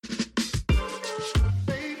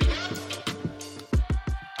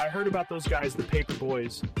heard about those guys, the Paper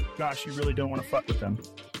Boys. Gosh, you really don't want to fuck with them.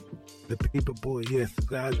 The Paper Boy, yes, the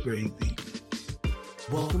guy's crazy.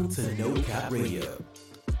 Welcome to No Cap Radio.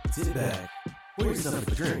 Sit back, pour yourself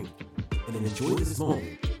a drink, and enjoy this moment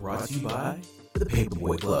brought to you by the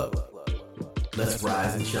Paperboy Club. Let's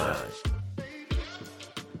rise and shine.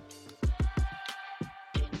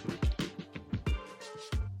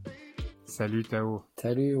 Salut Tao.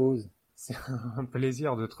 Salut Rose. C'est un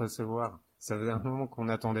plaisir de te recevoir. Ça faisait un moment qu'on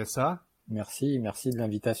attendait ça. Merci de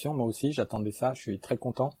l'invitation. Moi aussi, j'attendais ça. Je suis très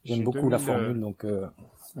content. J'aime beaucoup la formule, donc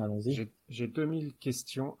allons-y. J'ai 2000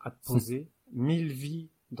 questions à te poser. 1000 vies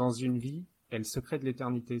dans une vie et le secret de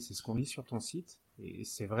l'éternité. C'est ce qu'on lit sur ton site. Et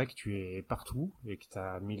c'est vrai que tu es partout et que tu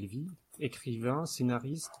as 1000 vies. Écrivain,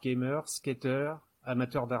 scénariste, gamer, skater,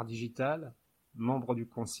 amateur d'art digital, membre du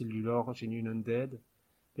Concile du Lore, Genuine Undead.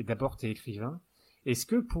 Et d'abord, tu es écrivain. Est-ce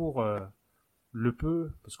que pour le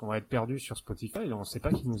peu, parce qu'on va être perdu sur Spotify, on ne sait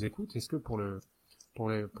pas qui nous écoute, est-ce que pour le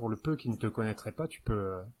peu qui ne te connaîtrait pas, tu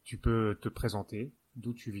peux te présenter,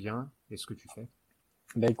 d'où tu viens et ce que tu fais?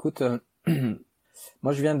 Bah écoute,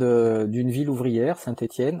 moi je viens d'une ville ouvrière,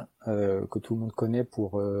 Saint-Étienne, que tout le monde connaît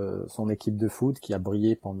pour son équipe de foot qui a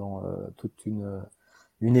brillé pendant toute une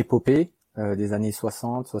épopée des années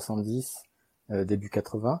 60, 70, début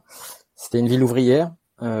 80. C'était une ville ouvrière,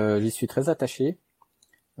 j'y suis très attaché.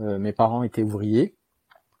 Mes parents étaient ouvriers,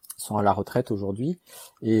 sont à la retraite aujourd'hui,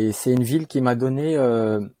 et c'est une ville qui m'a donné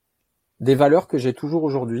des valeurs que j'ai toujours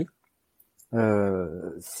aujourd'hui.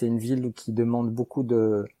 C'est une ville qui demande beaucoup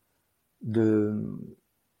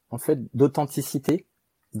d'authenticité,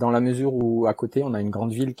 dans la mesure où à côté on a une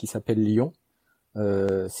grande ville qui s'appelle Lyon.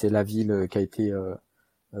 C'est la ville qui a été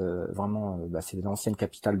c'est l'ancienne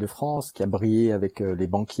capitale de France, qui a brillé avec les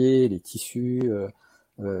banquiers, les tissus.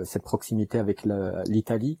 Cette proximité avec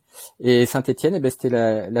l'Italie, et Saint-Étienne, c'était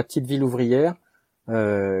la petite ville ouvrière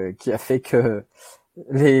qui a fait que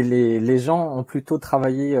les gens ont plutôt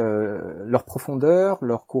travaillé leur profondeur,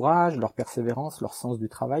 leur courage, leur persévérance, leur sens du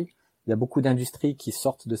travail. Il y a beaucoup d'industries qui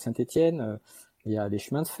sortent de Saint-Étienne. Il y a les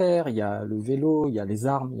chemins de fer, il y a le vélo, il y a les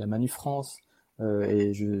armes, il y a Manu France,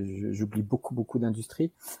 et j'oublie beaucoup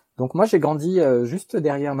d'industries. Donc moi j'ai grandi juste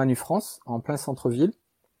derrière Manu France, en plein centre-ville.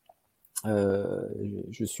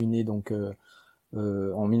 Je suis né donc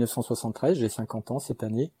en 1973, j'ai 50 ans cette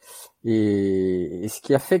année, et ce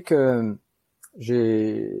qui a fait que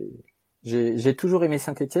j'ai toujours aimé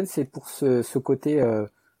Saint-Étienne, c'est pour ce côté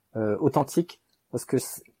authentique, parce que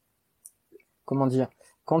comment dire,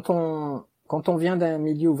 quand on vient d'un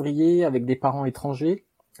milieu ouvrier avec des parents étrangers,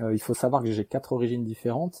 il faut savoir que j'ai 4 origines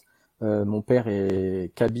différentes. Mon père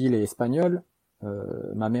est kabyle et espagnol,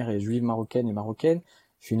 ma mère est juive marocaine et marocaine.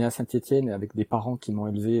 Je suis né à Saint-Étienne avec des parents qui m'ont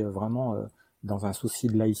élevé vraiment dans un souci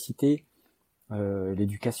de laïcité,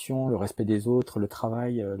 l'éducation, le respect des autres, le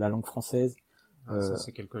travail, la langue française. Ça,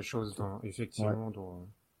 c'est quelque chose dont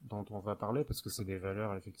on va parler, parce que c'est des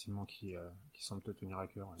valeurs effectivement qui semblent te tenir à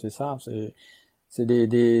cœur. Ouais. C'est ça, c'est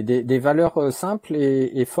des valeurs simples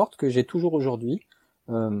et fortes que j'ai toujours aujourd'hui.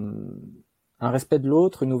 Un respect de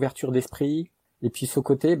l'autre, une ouverture d'esprit, et puis ce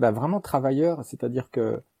côté vraiment travailleur, c'est-à-dire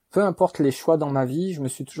que peu importe les choix dans ma vie, je me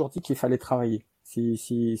suis toujours dit qu'il fallait travailler. Si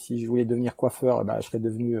je voulais devenir coiffeur, je serais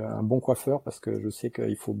devenu un bon coiffeur, parce que je sais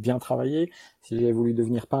qu'il faut bien travailler. Si j'avais voulu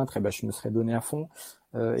devenir peintre, je me serais donné à fond.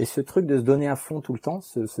 Et ce truc de se donner à fond tout le temps,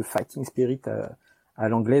 ce fighting spirit à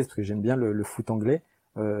l'anglaise, parce que j'aime bien le foot anglais,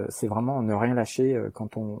 c'est vraiment ne rien lâcher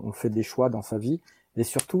quand on fait des choix dans sa vie. Et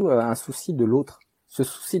surtout un souci de l'autre. Ce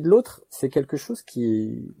souci de l'autre, c'est quelque chose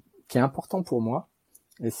qui est important pour moi.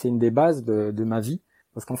 Et c'est une des bases de ma vie.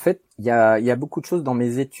 Parce qu'en fait, il y a beaucoup de choses dans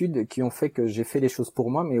mes études qui ont fait que j'ai fait les choses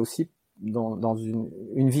pour moi, mais aussi dans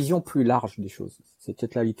une vision plus large des choses. C'est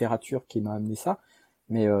peut-être la littérature qui m'a amené ça,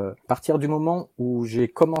 mais à partir du moment où j'ai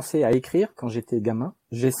commencé à écrire, quand j'étais gamin,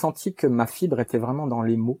 j'ai senti que ma fibre était vraiment dans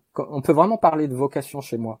les mots. On peut vraiment parler de vocation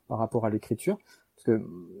chez moi par rapport à l'écriture, parce que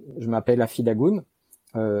je m'appelle 𝐊𝐿𝐻𝐋𝐓𝐄,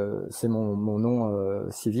 c'est mon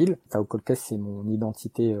nom civil. 𝐊𝐿𝐻𝐋𝐓𝐄, c'est mon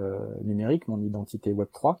identité numérique, mon identité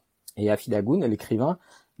Web3. Et 𝐊𝐿𝐻𝐋𝐓𝐄, l'écrivain,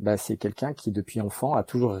 c'est quelqu'un qui depuis enfant a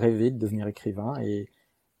toujours rêvé de devenir écrivain, et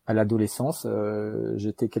à l'adolescence,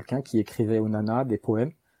 j'étais quelqu'un qui écrivait aux nanas des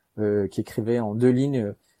poèmes, qui écrivait en 2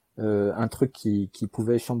 lignes un truc qui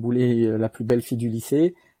pouvait chambouler la plus belle fille du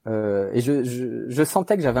lycée, et je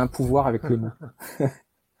sentais que j'avais un pouvoir avec les mots.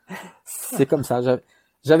 C'est comme ça,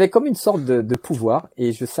 j'avais comme une sorte de pouvoir,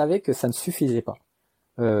 et je savais que ça ne suffisait pas.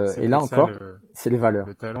 Et là encore, c'est les valeurs.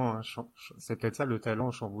 Le talent, c'est peut-être ça, le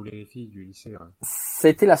talent chambouler les filles du lycée. Ouais.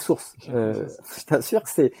 C'était la source. Je t'assure que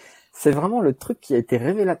c'est vraiment le truc qui a été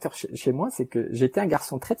révélateur chez moi, c'est que j'étais un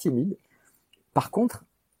garçon très timide. Par contre,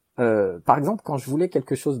 par exemple, quand je voulais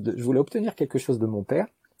obtenir quelque chose de mon père,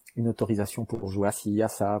 une autorisation pour jouer à ci, à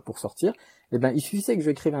ça, pour sortir, eh ben, il suffisait que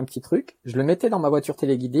j'écrive un petit truc, je le mettais dans ma voiture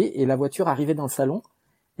téléguidée et la voiture arrivait dans le salon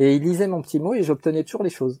et il lisait mon petit mot et j'obtenais toujours les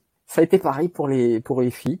choses. Ça a été pareil pour les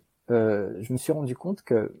filles. Je me suis rendu compte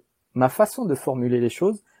que ma façon de formuler les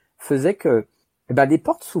choses faisait que des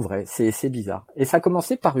portes s'ouvraient. C'est bizarre. Et ça a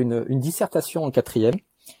commencé par une dissertation en 4e.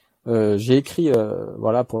 J'ai écrit,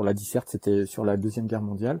 pour la disserte, c'était sur la Deuxième Guerre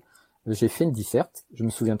mondiale. J'ai fait une disserte, je me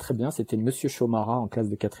souviens très bien, c'était Monsieur Chomara en classe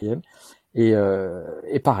de 4e.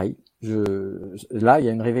 Et pareil, là, il y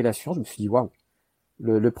a une révélation, je me suis dit, waouh.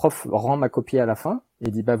 Le prof rend ma copie à la fin et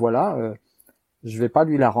dit, je vais pas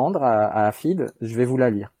lui la rendre à Afid, je vais vous la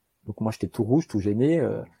lire. Donc moi, j'étais tout rouge, tout gêné.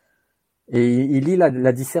 Et il lit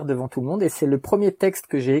la disserte devant tout le monde et c'est le premier texte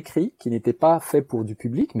que j'ai écrit, qui n'était pas fait pour du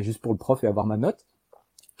public, mais juste pour le prof et avoir ma note,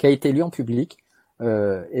 qui a été lu en public.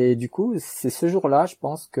 Et du coup, c'est ce jour-là, je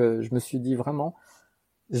pense que je me suis dit vraiment,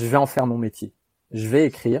 je vais en faire mon métier. Je vais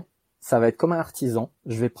écrire, ça va être comme un artisan,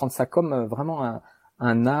 je vais prendre ça comme vraiment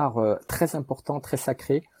un art très important, très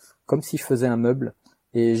sacré, comme si je faisais un meuble,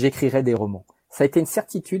 et j'écrirais des romans. Ça a été une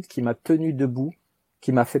certitude qui m'a tenu debout,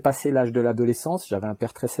 qui m'a fait passer l'âge de l'adolescence. J'avais un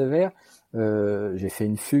père très sévère, j'ai fait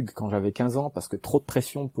une fugue quand j'avais 15 ans, parce que trop de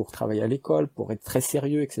pression pour travailler à l'école, pour être très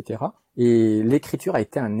sérieux, etc. Et l'écriture a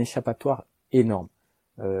été un échappatoire énorme.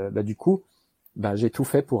 Du coup, j'ai tout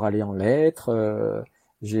fait pour aller en lettres.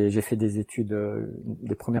 J'ai fait des études,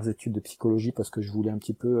 des premières études de psychologie parce que je voulais un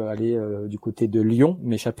petit peu aller du côté de Lyon,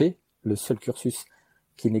 m'échapper. Le seul cursus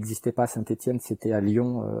qui n'existait pas à Saint-Étienne, c'était à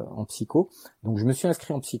Lyon en psycho. Donc je me suis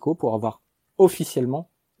inscrit en psycho pour avoir officiellement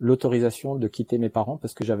l'autorisation de quitter mes parents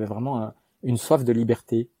parce que j'avais vraiment une soif de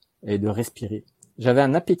liberté et de respirer. J'avais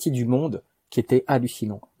un appétit du monde qui était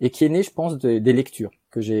hallucinant et qui est né, je pense, des lectures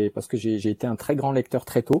parce que j'ai été un très grand lecteur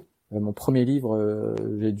très tôt. Mon premier livre,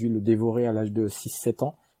 j'ai dû le dévorer à l'âge de 6-7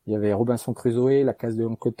 ans. Il y avait Robinson Crusoe, La case de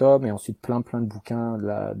𝐊𝐿𝐋𝐄𝐒 et ensuite plein de bouquins de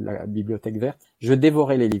la bibliothèque verte. Je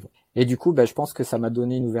dévorais les livres. Et du coup, je pense que ça m'a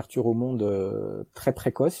donné une ouverture au monde très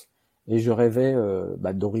précoce et je rêvais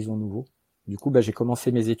d'horizons nouveaux. Du coup, j'ai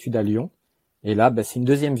commencé mes études à Lyon et là, c'est une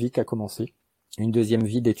deuxième vie qui a commencé. Une deuxième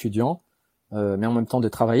vie d'étudiant, mais en même temps de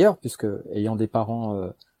travailleur puisque ayant des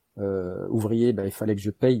parents ouvriers, il fallait que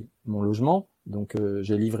je paye mon logement. Donc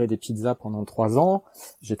j'ai livré des pizzas pendant 3 ans,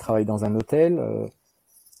 j'ai travaillé dans un hôtel,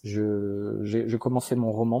 je commençais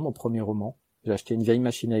mon premier roman. J'ai acheté une vieille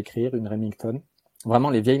machine à écrire, une Remington.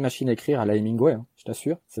 Vraiment les vieilles machines à écrire à la Hemingway, je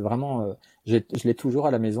t'assure. C'est vraiment, je l'ai toujours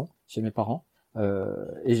à la maison, chez mes parents.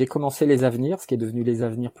 Et j'ai commencé Les Avenirs, ce qui est devenu Les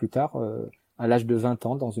Avenirs plus tard, à l'âge de 20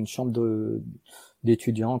 ans, dans une chambre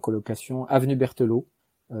d'étudiants en colocation, avenue Berthelot,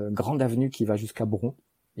 grande avenue qui va jusqu'à Bron.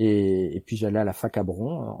 Et puis j'allais à la fac à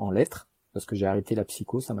Bron, en lettres. Parce que j'ai arrêté la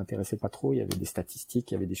psycho, ça m'intéressait pas trop. Il y avait des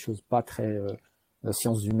statistiques, il y avait des choses pas très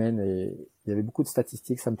sciences humaines et il y avait beaucoup de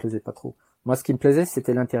statistiques, ça me plaisait pas trop. Moi, ce qui me plaisait,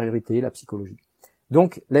 c'était l'intériorité, la psychologie.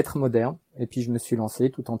 Donc, lettres modernes. Et puis, je me suis lancé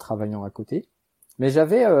tout en travaillant à côté. Mais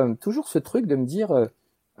j'avais toujours ce truc de me dire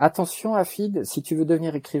attention, Afid, si tu veux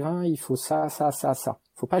devenir écrivain, il faut ça.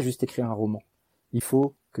 Faut pas juste écrire un roman. Il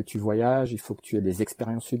faut que tu voyages, il faut que tu aies des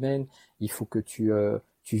expériences humaines, il faut que tu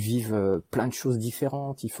vives plein de choses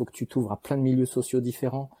différentes, il faut que tu t'ouvres à plein de milieux sociaux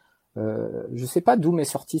différents. Je sais pas d'où m'est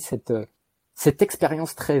sortie cette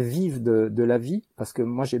expérience très vive de la vie, parce que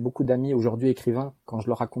moi j'ai beaucoup d'amis aujourd'hui écrivains, quand je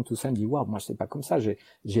leur raconte tout ça, ils me disent waouh, moi c'est pas comme ça,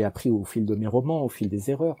 j'ai appris au fil de mes romans, au fil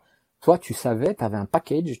des erreurs. Toi tu savais, t'avais un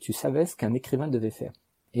package, tu savais ce qu'un écrivain devait faire.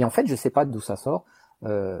 Et en fait je sais pas d'où ça sort,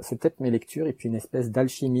 c'est peut-être mes lectures et puis une espèce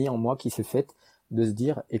d'alchimie en moi qui s'est faite de se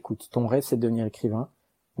dire écoute, ton rêve c'est de devenir écrivain,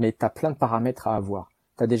 mais t'as plein de paramètres à avoir.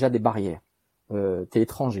 T'as déjà des barrières, t'es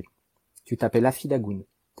étranger, tu t'appelles Afid Agoun,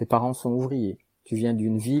 tes parents sont ouvriers, tu viens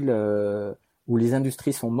d'une ville où les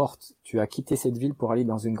industries sont mortes, tu as quitté cette ville pour aller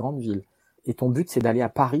dans une grande ville, et ton but c'est d'aller à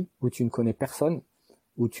Paris où tu ne connais personne,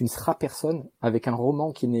 où tu ne seras personne, avec un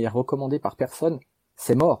roman qui n'est recommandé par personne,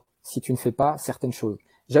 c'est mort si tu ne fais pas certaines choses.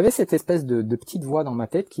 J'avais cette espèce de petite voix dans ma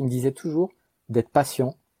tête qui me disait toujours d'être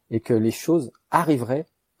patient et que les choses arriveraient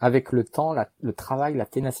avec le temps, le travail, la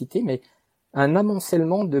ténacité, mais un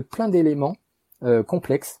amoncellement de plein d'éléments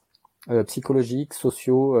complexes, psychologiques,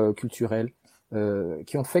 sociaux, culturels,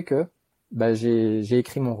 qui ont fait que j'ai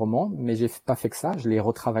écrit mon roman, mais j'ai pas fait que ça, je l'ai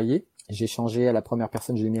retravaillé, j'ai changé à la première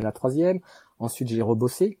personne, je l'ai mis à la troisième, ensuite j'ai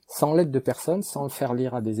rebossé, sans l'aide de personne, sans le faire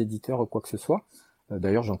lire à des éditeurs ou quoi que ce soit.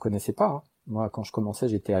 D'ailleurs, j'en connaissais pas. Hein. Moi, quand je commençais,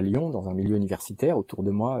 j'étais à Lyon, dans un milieu universitaire, autour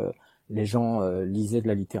de moi, les gens lisaient de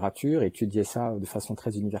la littérature, étudiaient ça de façon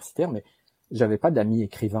très universitaire, mais j'avais pas d'amis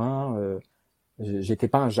écrivains, J'étais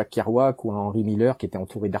pas un Jacques Kerouac ou un Henri Miller qui était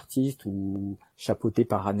entouré d'artistes ou chapeauté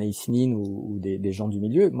par Anaïs Nin ou des gens du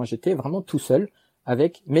milieu. Moi, j'étais vraiment tout seul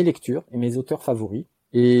avec mes lectures et mes auteurs favoris.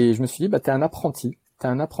 Et je me suis dit, t'es un apprenti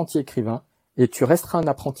écrivain, et tu resteras un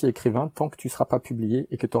apprenti écrivain tant que tu seras pas publié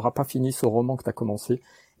et que tu auras pas fini ce roman que tu as commencé.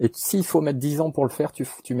 Et s'il faut mettre 10 ans pour le faire,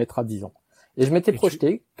 tu mettras 10 ans. Et je m'étais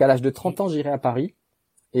projeté qu'à l'âge de 30 ans, j'irai à Paris,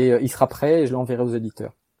 et il sera prêt et je l'enverrai aux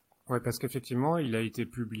éditeurs. Ouais, parce qu'effectivement, il a été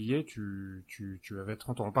publié, tu avais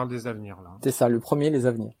 30 ans. On parle des avenirs, là. C'est ça, le premier, les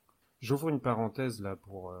avenirs. J'ouvre une parenthèse, là,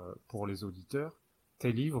 pour les auditeurs.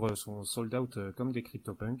 Tes livres sont sold out comme des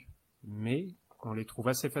CryptoPunks, mais on les trouve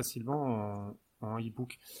assez facilement en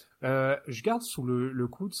e-book. Je garde sous le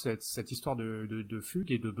coup de cette histoire de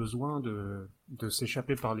fugue et de besoin de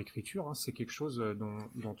s'échapper par l'écriture. Hein. C'est quelque chose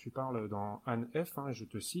dont tu parles dans Anne F. Hein, je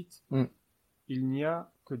te cite. Il n'y a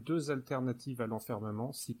que 2 alternatives à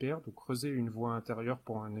l'enfermement, s'y perdre ou creuser une voie intérieure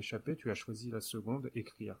pour en échapper. Tu as choisi la seconde,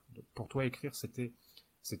 écrire. Donc, pour toi, écrire,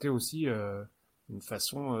 c'était aussi une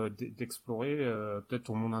façon d'explorer peut-être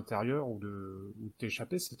ton monde intérieur ou de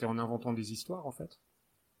t'échapper. C'était en inventant des histoires, en fait.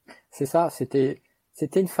 C'est ça, c'était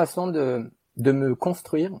une façon de me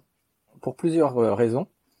construire pour plusieurs raisons.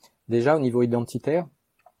 Déjà, au niveau identitaire,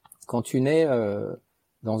 quand tu nais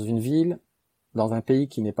dans une ville, dans un pays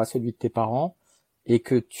qui n'est pas celui de tes parents, et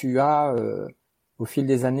que tu as, au fil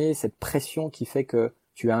des années, cette pression qui fait que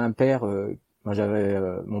tu as un père, moi j'avais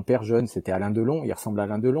mon père jeune, c'était Alain Delon, il ressemble à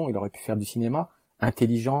Alain Delon, il aurait pu faire du cinéma,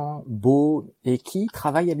 intelligent, beau, et qui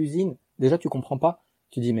travaille à l'usine. Déjà, tu comprends pas.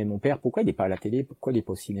 Tu dis, mais mon père, pourquoi il n'est pas à la télé, pourquoi il n'est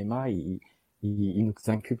pas au cinéma, il nous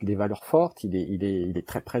inculque des valeurs fortes, il est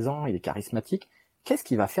très présent, il est charismatique. Qu'est-ce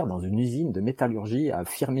qu'il va faire dans une usine de métallurgie à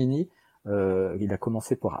Firminy? Il a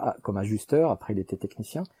commencé comme ajusteur, après il était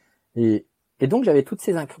technicien. Et donc j'avais toutes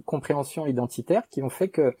ces incompréhensions identitaires qui ont fait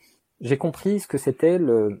que j'ai compris ce que c'était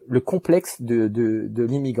le complexe du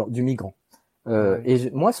migrant.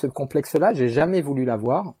 Et moi, ce complexe-là, j'ai jamais voulu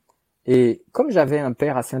l'avoir. Et comme j'avais un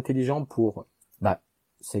père assez intelligent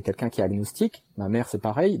c'est quelqu'un qui est agnostique, ma mère c'est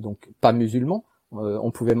pareil, donc pas musulman,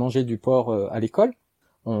 on pouvait manger du porc à l'école,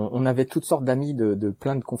 on avait toutes sortes d'amis de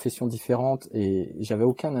plein de confessions différentes et j'avais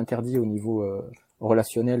aucun interdit au niveau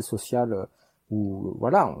relationnel, social, où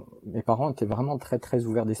voilà, mes parents étaient vraiment très très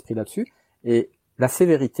ouverts d'esprit là-dessus. Et la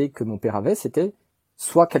sévérité que mon père avait, c'était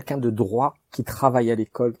soit quelqu'un de droit qui travaille à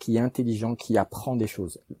l'école, qui est intelligent, qui apprend des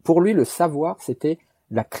choses. Pour lui, le savoir, c'était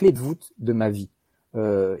la clé de voûte de ma vie.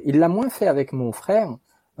 Il l'a moins fait avec mon frère,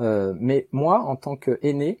 mais moi, en tant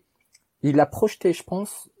qu'aîné, il a projeté, je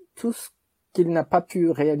pense, tout ce qu'il n'a pas pu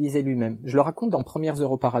réaliser lui-même. Je le raconte dans Premières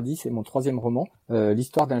heures au paradis, c'est mon 3e roman,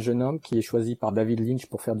 l'histoire d'un jeune homme qui est choisi par David Lynch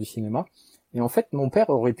pour faire du cinéma. Et en fait, mon père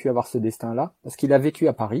aurait pu avoir ce destin-là, parce qu'il a vécu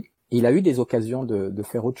à Paris, et il a eu des occasions de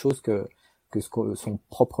faire autre chose que ce que son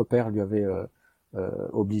propre père lui avait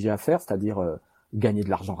obligé à faire, c'est-à-dire gagner de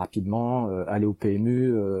l'argent rapidement, aller au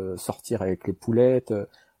PMU, sortir avec les poulettes,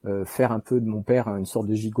 faire un peu de mon père une sorte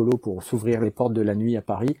de gigolo pour s'ouvrir les portes de la nuit à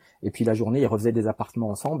Paris, et puis la journée, ils refaisaient des appartements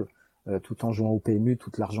ensemble, tout en jouant au PMU,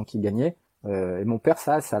 tout l'argent qu'il gagnait. Et mon père,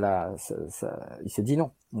 il s'est dit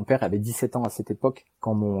non. Mon père avait 17 ans à cette époque,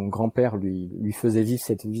 quand mon grand-père lui faisait vivre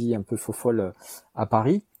cette vie un peu faux-folle à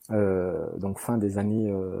Paris, donc fin des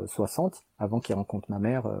années 60, avant qu'il rencontre ma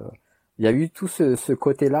mère. Il y a eu tout ce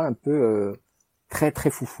côté-là un peu très très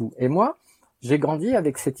foufou. Et moi, j'ai grandi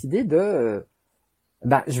avec cette idée de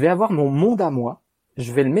je vais avoir mon monde à moi,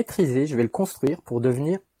 je vais le maîtriser, je vais le construire pour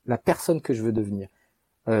devenir la personne que je veux devenir.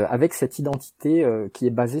 Avec cette identité qui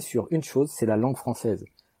est basée sur une chose, c'est la langue française.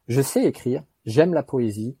 Je sais écrire, j'aime la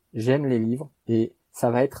poésie, j'aime les livres, et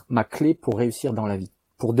ça va être ma clé pour réussir dans la vie,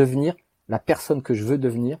 pour devenir la personne que je veux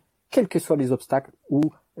devenir, quels que soient les obstacles, ou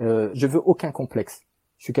je veux aucun complexe.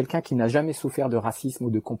 Je suis quelqu'un qui n'a jamais souffert de racisme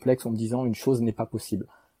ou de complexe en me disant une chose n'est pas possible.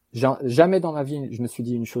 Jamais dans ma vie je me suis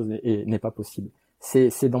dit une chose n'est pas possible.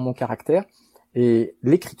 C'est dans mon caractère, et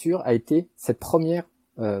l'écriture a été ce premier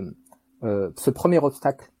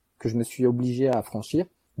obstacle que je me suis obligé à franchir,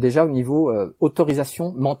 déjà au niveau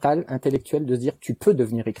autorisation mentale, intellectuelle, de se dire tu peux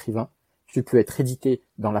devenir écrivain, tu peux être édité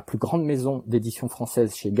dans la plus grande maison d'édition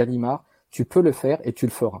française chez Gallimard, tu peux le faire et tu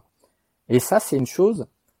le feras. Et ça, c'est une chose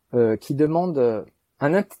qui demande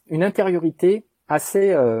une intériorité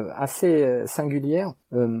assez singulière,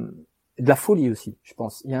 de la folie aussi, je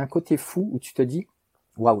pense. Il y a un côté fou où tu te dis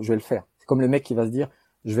waouh, je vais le faire. C'est comme le mec qui va se dire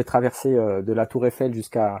je vais traverser de la Tour Eiffel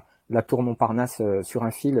jusqu'à la Tour Montparnasse sur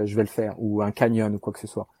un fil, je vais le faire, ou un canyon ou quoi que ce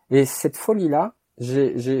soit. Et cette folie-là,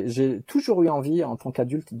 j'ai toujours eu envie en tant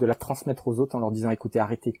qu'adulte de la transmettre aux autres en leur disant écoutez,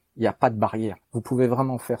 arrêtez, il n'y a pas de barrière. Vous pouvez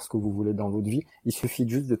vraiment faire ce que vous voulez dans votre vie, il suffit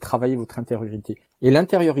juste de travailler votre intériorité. Et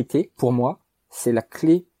l'intériorité, pour moi, c'est la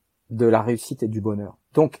clé de la réussite et du bonheur.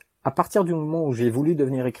 Donc, à partir du moment où j'ai voulu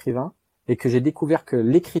devenir écrivain et que j'ai découvert que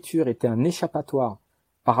l'écriture était un échappatoire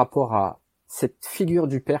par rapport à cette figure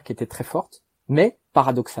du père qui était très forte, mais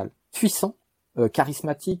paradoxale, puissant,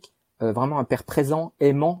 charismatique, vraiment un père présent,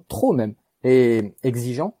 aimant, trop même, et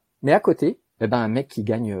exigeant, mais à côté, un mec qui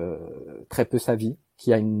gagne très peu sa vie,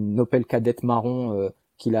 qui a une Opel Kadett marron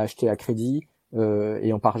qu'il a acheté à crédit,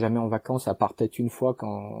 et on part jamais en vacances, à part peut-être une fois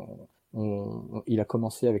quand il a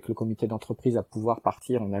commencé avec le comité d'entreprise à pouvoir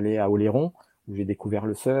partir. On allait à Oléron, où j'ai découvert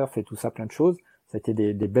le surf et tout ça, plein de choses. Ça a été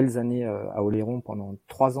des belles années à Oléron pendant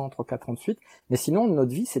 3 ans, 4 ans de suite. Mais sinon,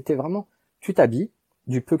 notre vie, c'était vraiment, tu t'habilles,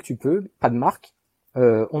 du peu que tu peux, pas de marque,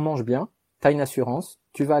 on mange bien, t'as une assurance,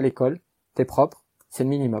 tu vas à l'école, t'es propre, c'est le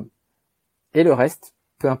minimum. Et le reste,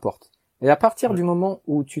 peu importe. Et à partir du moment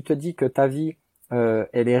où tu te dis que ta vie,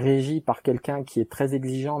 elle est régie par quelqu'un qui est très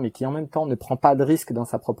exigeant, mais qui en même temps ne prend pas de risques dans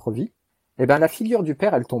sa propre vie, la figure du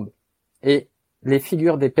père, elle tombe. Et les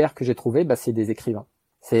figures des pères que j'ai trouvées, c'est des écrivains.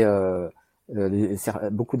 C'est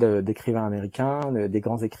beaucoup d'écrivains américains, des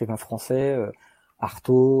grands écrivains français,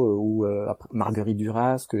 Artaud ou Marguerite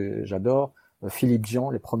Duras, que j'adore, Philippe Dian,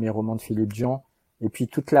 les premiers romans de Philippe Dian, et puis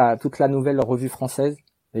toute la nouvelle revue française,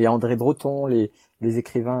 et André Breton, les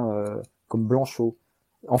écrivains comme Blanchot.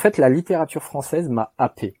 En fait, la littérature française m'a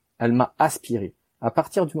happé, elle m'a aspiré. À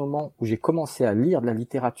partir du moment où j'ai commencé à lire de la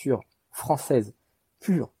littérature française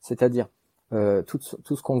pure, c'est-à-dire tout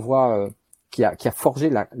ce qu'on voit qui a forgé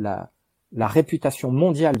la réputation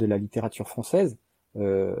mondiale de la littérature française,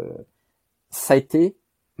 ça a été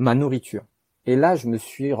ma nourriture. Et là, je me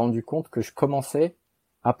suis rendu compte que je commençais,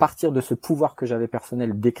 à partir de ce pouvoir que j'avais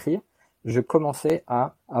personnel d'écrire, je commençais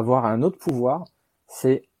à avoir un autre pouvoir,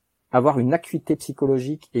 c'est avoir une acuité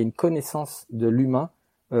psychologique et une connaissance de l'humain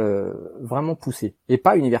vraiment poussée, et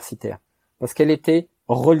pas universitaire, parce qu'elle était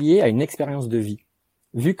reliée à une expérience de vie.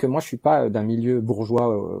 Vu que moi je suis pas d'un milieu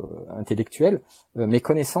bourgeois intellectuel, mes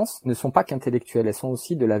connaissances ne sont pas qu'intellectuelles, elles sont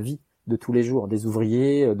aussi de la vie de tous les jours, des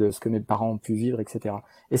ouvriers, de ce que mes parents ont pu vivre, etc.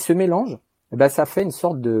 Et ce mélange, ça fait une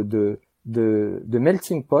sorte de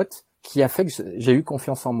melting pot qui a fait que j'ai eu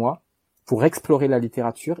confiance en moi pour explorer la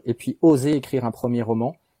littérature et puis oser écrire un premier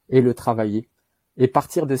roman et le travailler. Et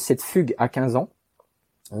partir de cette fugue à 15 ans,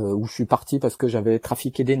 où je suis parti parce que j'avais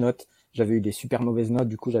trafiqué des notes, j'avais eu des super mauvaises notes,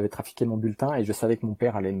 du coup j'avais trafiqué mon bulletin et je savais que mon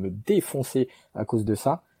père allait me défoncer à cause de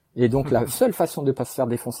ça. Et donc la seule façon de pas se faire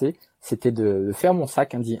défoncer, c'était de faire mon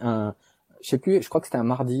sac je sais plus, je crois que c'était un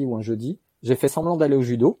mardi ou un jeudi. J'ai fait semblant d'aller au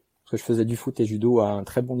judo, parce que je faisais du foot et judo à un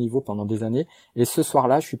très bon niveau pendant des années. Et ce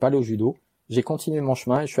soir-là, je suis pas allé au judo. J'ai continué mon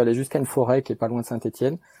chemin et je suis allé jusqu'à une forêt qui est pas loin de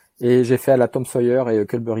Saint-Étienne. Et j'ai fait à la Tom Sawyer et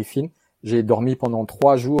Culberry Finn. J'ai dormi pendant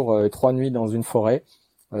 3 jours et 3 nuits dans une forêt,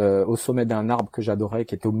 au sommet d'un arbre que j'adorais,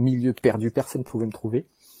 qui était au milieu perdu, personne ne pouvait me trouver.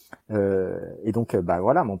 Et donc,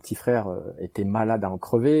 voilà, mon petit frère était malade à en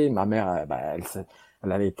crever, ma mère,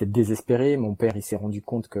 elle avait été désespérée, mon père, il s'est rendu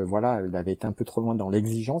compte que voilà, elle avait été un peu trop loin dans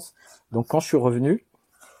l'exigence. Donc, quand je suis revenu,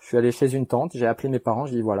 je suis allé chez une tante, j'ai appelé mes parents,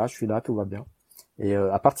 j'ai dit voilà, je suis là, tout va bien. Et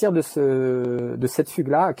à partir de cette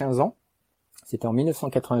fugue-là, à 15 ans, c'était en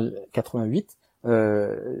 1988,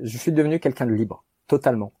 je suis devenu quelqu'un de libre,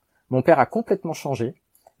 totalement. Mon père a complètement changé.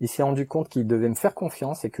 Il s'est rendu compte qu'il devait me faire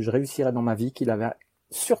confiance et que je réussirais dans ma vie, qu'il avait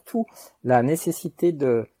surtout la nécessité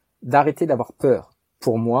d'arrêter d'avoir peur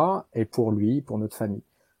pour moi et pour lui, pour notre famille.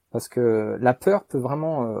 Parce que la peur peut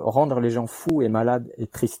vraiment rendre les gens fous et malades et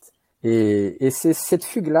tristes. Et c'est cette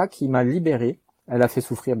fugue-là qui m'a libéré. Elle a fait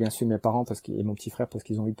souffrir bien sûr mes parents et mon petit frère parce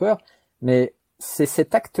qu'ils ont eu peur. Mais c'est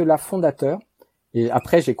cet acte-là fondateur. Et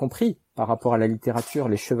après j'ai compris, par rapport à la littérature,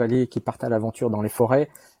 les chevaliers qui partent à l'aventure dans les forêts,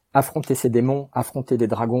 affronter ses démons, affronter des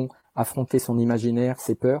dragons, affronter son imaginaire,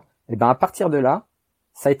 ses peurs. Et à partir de là,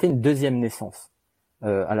 ça a été une deuxième naissance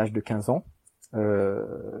à l'âge de 15 ans.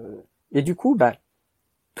 Et du coup,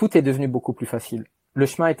 tout est devenu beaucoup plus facile. Le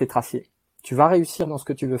chemin a été tracé. Tu vas réussir dans ce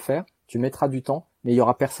que tu veux faire, tu mettras du temps, mais il y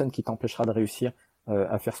aura personne qui t'empêchera de réussir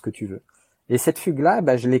à faire ce que tu veux. Et cette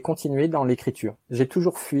fugue-là, je l'ai continuée dans l'écriture. J'ai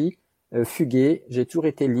toujours fugué, j'ai toujours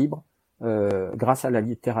été libre grâce à la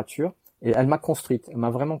littérature. Et elle m'a construite, elle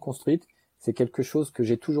m'a vraiment construite. C'est quelque chose que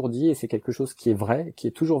j'ai toujours dit et c'est quelque chose qui est vrai, qui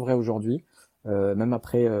est toujours vrai aujourd'hui. Même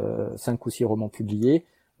après 5 ou 6 romans publiés,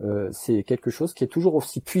 c'est quelque chose qui est toujours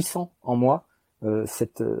aussi puissant en moi,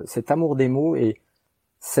 cet amour des mots et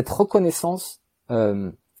cette reconnaissance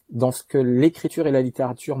dans ce que l'écriture et la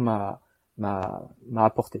littérature m'a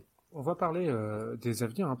apporté. On va parler des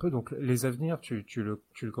avenirs un peu. Donc les avenirs, tu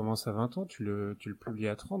le commences à 20 ans, tu le publies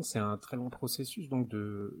à 30. C'est un très long processus donc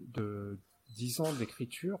de 10 ans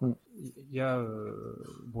d'écriture. Il y a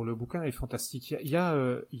le bouquin est fantastique. Il y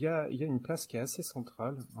a une place qui est assez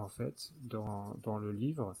centrale en fait dans le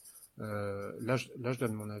livre Là, je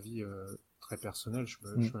donne mon avis très personnel.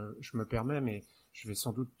 Je me permets, mais je vais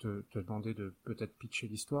sans doute te demander de peut-être pitcher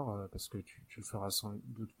l'histoire parce que tu le feras sans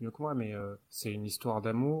doute mieux que moi. Mais c'est une histoire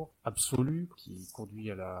d'amour absolue qui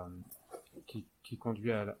conduit qui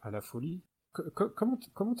conduit à la folie.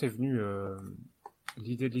 Comment t'es venu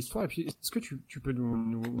l'idée de l'histoire? Et puis, est-ce que tu peux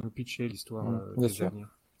nous pitcher l'histoire des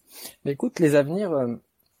avenirs? Mais écoute, Les Avenirs,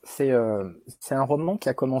 c'est un roman qui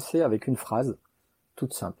a commencé avec une phrase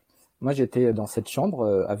toute simple. Moi, j'étais dans cette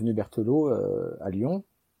chambre, avenue Berthelot, à Lyon.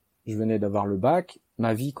 Je venais d'avoir le bac.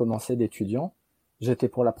 Ma vie commençait d'étudiant. J'étais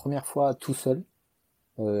pour la première fois tout seul,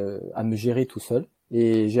 à me gérer tout seul.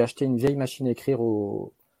 Et j'ai acheté une vieille machine à écrire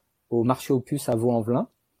au marché aux puces à Vaux-en-Velin,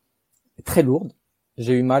 très lourde.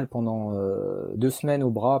 J'ai eu mal pendant 2 semaines au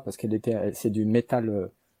bras parce c'est du métal,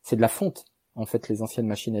 c'est de la fonte en fait, les anciennes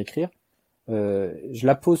machines à écrire. Je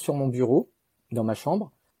la pose sur mon bureau dans ma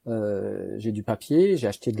chambre. J'ai du papier, j'ai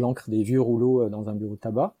acheté de l'encre, des vieux rouleaux dans un bureau de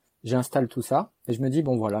tabac. J'installe tout ça et je me dis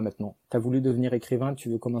bon voilà, maintenant t'as voulu devenir écrivain, tu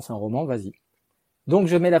veux commencer un roman, vas-y. Donc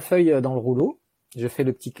je mets la feuille dans le rouleau, je fais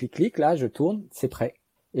le petit clic-clic là, je tourne, c'est prêt.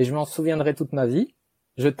 Et je m'en souviendrai toute ma vie.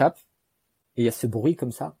 Je tape et il y a ce bruit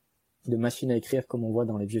comme ça de machine à écrire comme on voit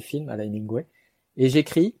dans les vieux films à la Hemingway. Et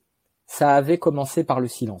j'écris ça avait commencé par le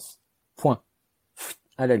silence. Point.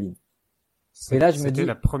 À la ligne. Et là, je me dis, c'était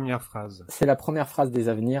la première phrase. C'est la première phrase des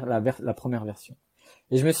Avenirs, la première version.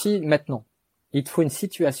 Et je me suis dit, maintenant, il te faut une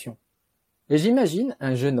situation. Et j'imagine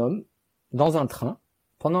un jeune homme dans un train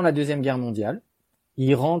pendant la Deuxième Guerre mondiale.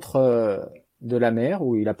 Il rentre de la mer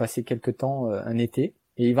où il a passé quelque temps un été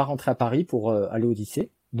et il va rentrer à Paris pour aller au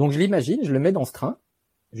lycée. Donc je l'imagine, je le mets dans ce train.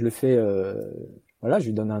 Je le fais, je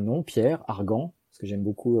lui donne un nom, Pierre Argan, parce que j'aime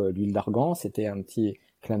beaucoup l'huile d'argan. C'était un petit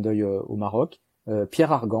clin d'œil au Maroc.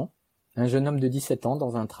 Pierre Argan, un jeune homme de 17 ans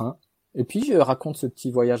dans un train. Et puis je raconte ce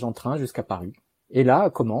petit voyage en train jusqu'à Paris. Et là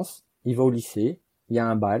commence, il va au lycée, il y a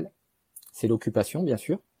un bal, c'est l'occupation bien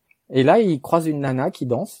sûr. Et là il croise une nana qui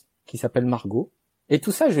danse, qui s'appelle Margot. Et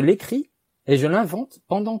tout ça je l'écris et je l'invente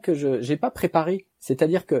pendant que j'ai pas préparé.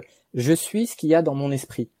 C'est-à-dire que je suis ce qu'il y a dans mon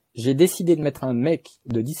esprit. J'ai décidé de mettre un mec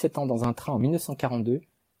de 17 ans dans un train en 1942,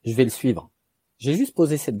 je vais le suivre. J'ai juste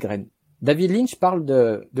posé cette graine. David Lynch parle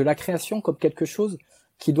de la création comme quelque chose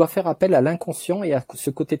qui doit faire appel à l'inconscient et à ce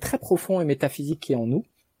côté très profond et métaphysique qui est en nous.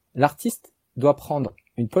 L'artiste doit prendre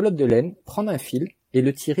une pelote de laine, prendre un fil et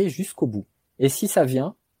le tirer jusqu'au bout. Et si ça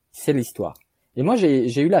vient, c'est l'histoire. Et moi,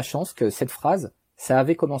 j'ai eu la chance que cette phrase, ça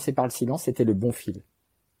avait commencé par le silence, c'était le bon fil.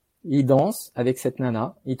 Il danse avec cette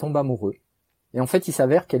nana, il tombe amoureux. Et en fait, il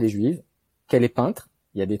s'avère qu'elle est juive, qu'elle est peintre.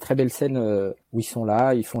 Il y a des très belles scènes où ils sont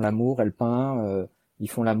là, ils font l'amour, elle peint,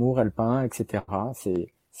 etc.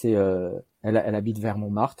 Elle habite vers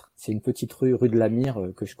Montmartre. C'est une petite rue de la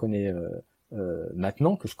Mire que je connais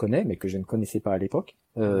maintenant, que je connais, mais que je ne connaissais pas à l'époque.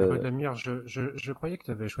 La rue de la Mire, je croyais que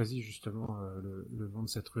tu avais choisi justement le nom de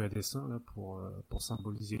cette rue à dessin là pour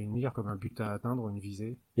symboliser une mire comme un but à atteindre, une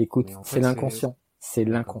visée. Écoute, c'est l'inconscient. C'est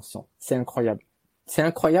l'inconscient. C'est incroyable. C'est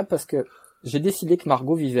incroyable parce que j'ai décidé que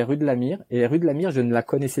Margot vivait rue de la Mire, et rue de la Mire, je ne la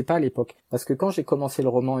connaissais pas à l'époque. Parce que quand j'ai commencé le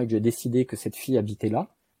roman et que j'ai décidé que cette fille habitait là,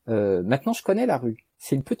 maintenant je connais la rue.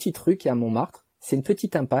 C'est une petite rue qui est à Montmartre, c'est une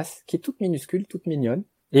petite impasse qui est toute minuscule, toute mignonne.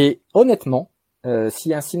 Et honnêtement,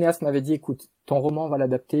 si un cinéaste m'avait dit, écoute, ton roman on va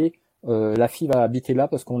l'adapter, la fille va habiter là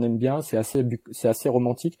parce qu'on aime bien, c'est assez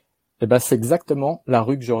romantique, et ben c'est exactement la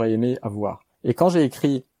rue que j'aurais aimé avoir. Et quand j'ai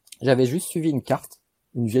écrit, j'avais juste suivi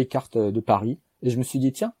une vieille carte de Paris, et je me suis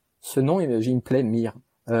dit tiens, ce nom il me plaît, Mire.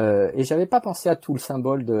 Et j'avais pas pensé à tout le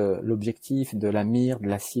symbole de l'objectif, de la mire, de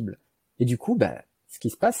la cible. Et du coup, ce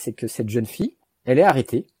qui se passe, c'est que cette jeune fille, elle est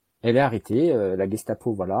arrêtée. La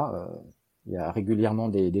Gestapo, il y a régulièrement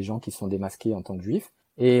des gens qui sont démasqués en tant que juifs.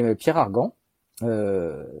 Et Pierre Argan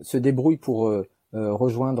se débrouille pour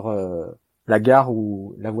rejoindre la gare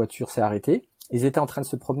où la voiture s'est arrêtée. Ils étaient en train de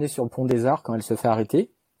se promener sur le pont des Arts quand elle se fait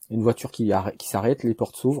arrêter. Une voiture qui s'arrête, les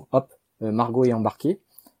portes s'ouvrent, hop, Margot est embarquée.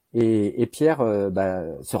 Et Pierre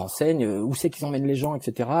se renseigne, où c'est qu'ils emmènent les gens,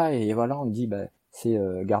 etc. Et voilà, on me dit, c'est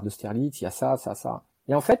gare d'Austerlitz, il y a ça.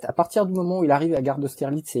 Et en fait, à partir du moment où il arrive à gare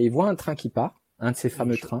d'Austerlitz et il voit un train qui part, un de ces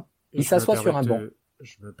fameux trains, il s'assoit sur un banc.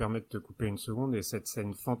 Je me permets de te couper une seconde, et cette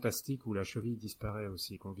scène fantastique où la cheville disparaît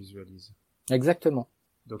aussi, qu'on visualise. Exactement.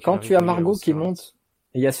 Donc, quand tu as Margot qui monte,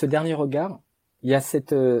 et il y a ce dernier regard, il y a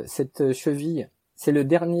cette cheville, c'est le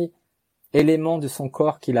dernier élément de son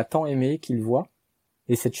corps qu'il a tant aimé, qu'il voit.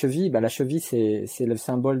 Et cette cheville, la cheville, c'est le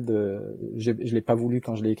symbole de, je l'ai pas voulu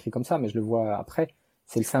quand je l'ai écrit comme ça, mais je le vois après.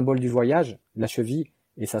 C'est le symbole du voyage, la cheville,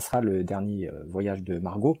 et ça sera le dernier voyage de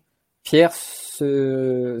Margot. Pierre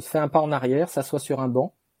se fait un pas en arrière, s'assoit sur un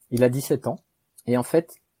banc. Il a 17 ans. Et en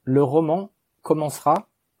fait, le roman commencera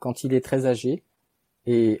quand il est très âgé.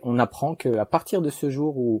 Et on apprend qu'à partir de ce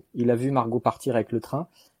jour où il a vu Margot partir avec le train,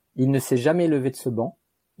 il ne s'est jamais levé de ce banc.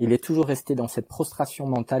 Il est toujours resté dans cette prostration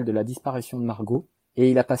mentale de la disparition de Margot. Et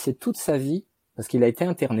il a passé toute sa vie, parce qu'il a été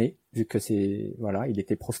interné, vu que il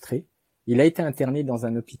était prostré. Il a été interné dans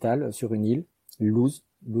un hôpital sur une île, Luz,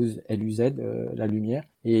 L-U-Z, la lumière.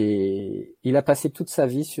 Et il a passé toute sa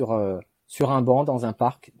vie sur un banc dans un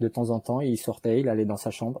parc de temps en temps. Et il sortait, il allait dans sa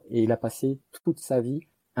chambre. Et il a passé toute sa vie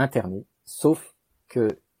interné. Sauf que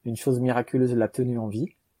une chose miraculeuse l'a tenu en vie,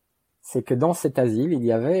 c'est que dans cet asile, il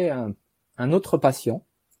y avait un autre patient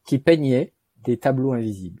qui peignait des tableaux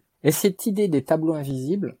invisibles. Et cette idée des tableaux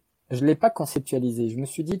invisibles, je l'ai pas conceptualisée. Je me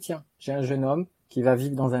suis dit, tiens, j'ai un jeune homme qui va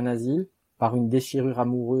vivre dans un asile par une déchirure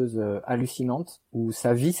amoureuse hallucinante, où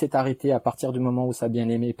sa vie s'est arrêtée à partir du moment où sa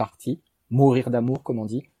bien-aimée est partie, mourir d'amour, comme on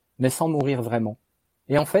dit, mais sans mourir vraiment.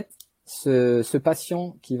 Et en fait, ce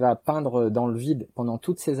patient qui va peindre dans le vide pendant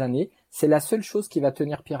toutes ces années, c'est la seule chose qui va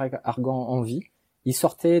tenir Pierre Argan en vie. Il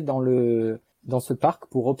sortait dans ce parc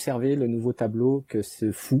pour observer le nouveau tableau que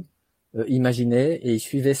ce fou imaginait, et il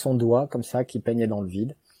suivait son doigt comme ça qui peignait dans le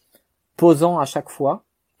vide, posant à chaque fois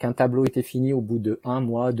qu'un tableau était fini au bout de 1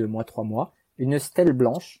 mois, 2 mois, 3 mois, une stèle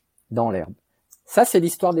blanche dans l'herbe. Ça, c'est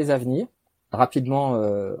l'histoire des avenirs, rapidement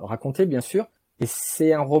racontée bien sûr, et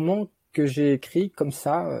c'est un roman que j'ai écrit comme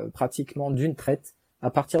ça, pratiquement d'une traite.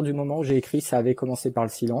 À partir du moment où j'ai écrit, ça avait commencé par le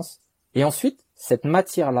silence. Et ensuite, cette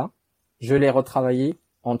matière-là, je l'ai retravaillée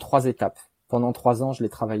en 3 étapes. Pendant 3 ans, je l'ai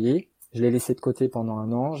travaillée, je l'ai laissé de côté pendant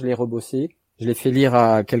 1 an, je l'ai rebossé, je l'ai fait lire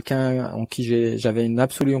à quelqu'un en qui j'avais une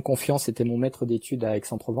absolue confiance, c'était mon maître d'études à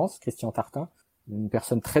Aix-en-Provence, Christian Tartin, une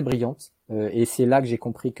personne très brillante, et c'est là que j'ai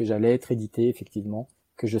compris que j'allais être édité, effectivement,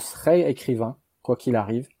 que je serais écrivain, quoi qu'il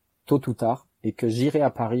arrive, tôt ou tard, et que j'irai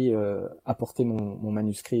à Paris apporter mon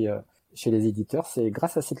manuscrit chez les éditeurs. C'est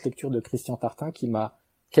grâce à cette lecture de Christian Tartin qui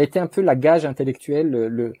a été un peu la gage intellectuelle,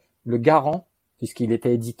 le garant, puisqu'il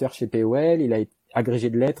était éditeur chez POL, il a été agrégé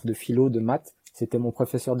de lettres, de philo, de maths. C'était mon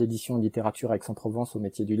professeur d'édition et de littérature à Aix-en-Provence au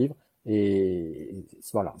métier du livre. Et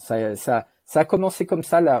voilà, ça a commencé comme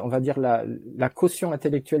ça, on va dire la caution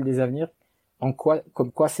intellectuelle des avenirs,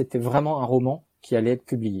 comme quoi c'était vraiment un roman qui allait être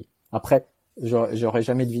publié. Après, j'aurais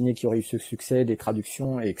jamais deviné qu'il y aurait eu ce succès des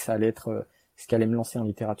traductions et que ça allait être ce qui allait me lancer en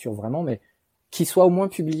littérature vraiment, mais qu'il soit au moins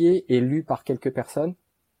publié et lu par quelques personnes,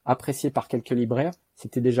 apprécié par quelques libraires,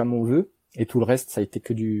 c'était déjà mon vœu, et tout le reste, ça a été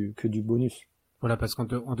que du bonus. Voilà, parce qu'en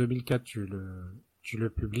 2004, tu le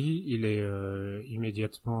publies, il est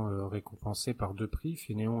immédiatement récompensé par 2 prix,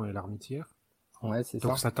 Fénéon et l'Armitière. Ouais, c'est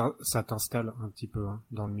donc ça. Donc ça t'installe un petit peu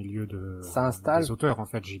dans le milieu des auteurs, en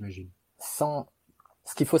fait, j'imagine.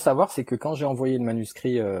 Ce qu'il faut savoir, c'est que quand j'ai envoyé le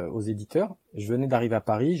manuscrit aux éditeurs, je venais d'arriver à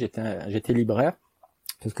Paris, j'étais libraire,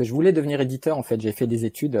 parce que je voulais devenir éditeur, en fait. J'ai fait des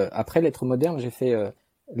études. Après lettres modernes, j'ai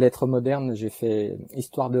fait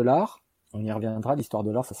histoire de l'art. On y reviendra, l'histoire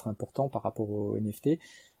de l'art, ça sera important par rapport au NFT.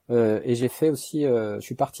 Et j'ai fait aussi, je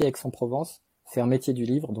suis parti à Aix-en-Provence faire métier du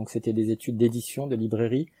livre, donc c'était des études d'édition, de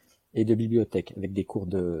librairie et de bibliothèque, avec des cours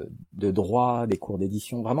de droit, des cours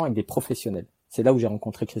d'édition, vraiment avec des professionnels. C'est là où j'ai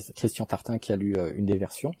rencontré Christian Tartin qui a lu une des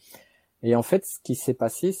versions. Et en fait, ce qui s'est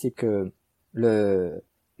passé, c'est que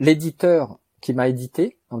l'éditeur qui m'a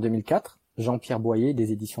édité en 2004, Jean-Pierre Boyer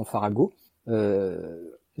des éditions Farago,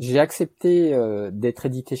 j'ai accepté d'être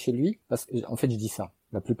édité chez lui parce que, en fait, je dis ça.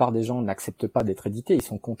 La plupart des gens n'acceptent pas d'être édités, ils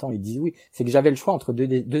sont contents, ils disent oui. C'est que j'avais le choix entre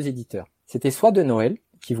deux éditeurs. C'était soit De Noël,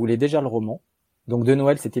 qui voulait déjà le roman. Donc De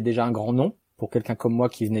Noël, c'était déjà un grand nom pour quelqu'un comme moi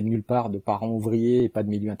qui venait de nulle part, de parents ouvriers et pas de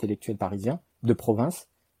milieu intellectuel parisien, de province.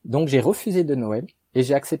 Donc j'ai refusé De Noël et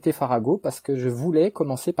j'ai accepté Farago parce que je voulais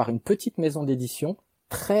commencer par une petite maison d'édition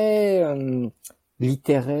très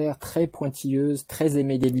littéraire, très pointilleuse, très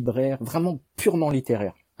aimée des libraires, vraiment purement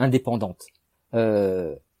littéraire, indépendante.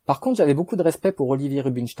 Par contre, j'avais beaucoup de respect pour Olivier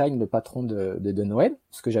Rubinstein, le patron de Noël,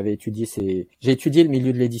 parce que j'ai étudié le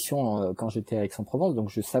milieu de l'édition quand j'étais à Aix-en-Provence, donc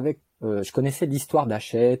je savais, je connaissais l'histoire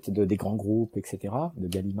d'Hachette, des grands groupes, etc., de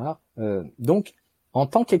Gallimard. Donc, en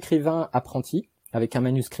tant qu'écrivain apprenti, avec un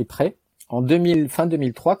manuscrit prêt, fin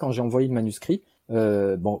 2003, quand j'ai envoyé le manuscrit,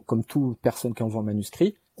 comme toute personne qui envoie un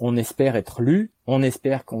manuscrit, on espère être lu, on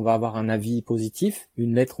espère qu'on va avoir un avis positif,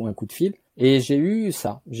 une lettre ou un coup de fil. Et j'ai eu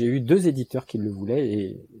 2 éditeurs qui le voulaient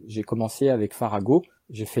et j'ai commencé avec Farago.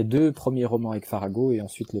 J'ai fait 2 premiers romans avec Farago et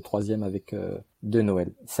ensuite le 3e avec De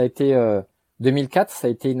Noël. Ça a été 2004, ça a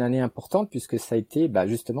été une année importante puisque ça a été,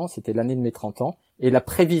 justement, c'était l'année de mes 30 ans. Et la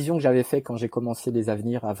prévision que j'avais fait quand j'ai commencé les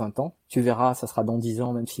avenirs à 20 ans, tu verras, ça sera dans 10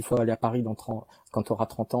 ans, même s'il faut aller à Paris quand tu auras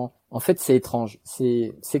 30 ans. En fait, c'est étrange.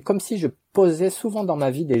 C'est comme si je posais souvent dans ma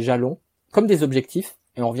vie des jalons, comme des objectifs.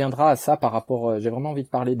 Et on reviendra à ça par rapport, j'ai vraiment envie de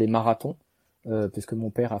parler des marathons. puisque mon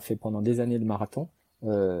père a fait pendant des années de marathon,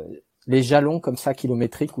 les jalons comme ça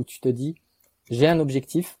kilométriques où tu te dis j'ai un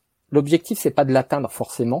objectif. L'objectif c'est pas de l'atteindre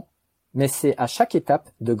forcément, mais c'est à chaque étape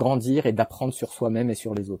de grandir et d'apprendre sur soi-même et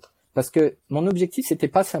sur les autres. Parce que mon objectif c'était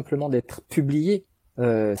pas simplement d'être publié.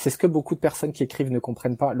 C'est ce que beaucoup de personnes qui écrivent ne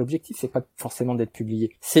comprennent pas. L'objectif c'est pas forcément d'être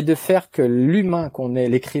publié, c'est de faire que l'humain qu'on est,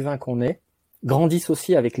 l'écrivain qu'on est, grandisse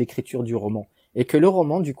aussi avec l'écriture du roman, et que le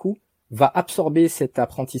roman du coup va absorber cet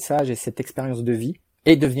apprentissage et cette expérience de vie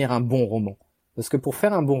et devenir un bon roman. Parce que pour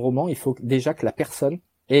faire un bon roman, il faut déjà que la personne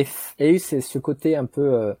ait eu ce côté un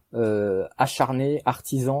peu acharné,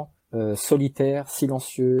 artisan, solitaire,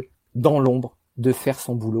 silencieux, dans l'ombre, de faire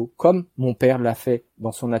son boulot, comme mon père l'a fait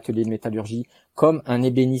dans son atelier de métallurgie, comme un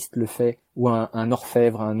ébéniste le fait, ou un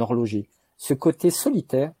orfèvre, un horloger. Ce côté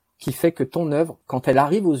solitaire qui fait que ton œuvre, quand elle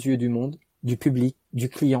arrive aux yeux du monde, du public, du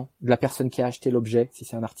client, de la personne qui a acheté l'objet, si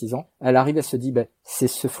c'est un artisan, elle arrive, elle se dit, c'est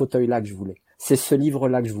ce fauteuil-là que je voulais, c'est ce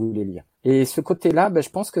livre-là que je voulais lire. Et ce côté-là, je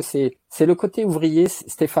pense que c'est le côté ouvrier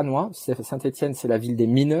stéphanois. Saint-Étienne, c'est la ville des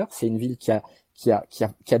mineurs, c'est une ville qui a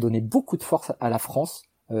donné beaucoup de force à la France.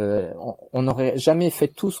 On n'aurait jamais fait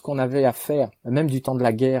tout ce qu'on avait à faire, même du temps de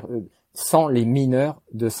la guerre, sans les mineurs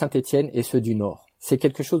de Saint-Étienne et ceux du Nord. C'est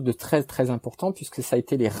quelque chose de très très important puisque ça a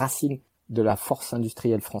été les racines de la force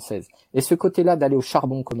industrielle française. Et ce côté-là d'aller au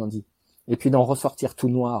charbon, comme on dit, et puis d'en ressortir tout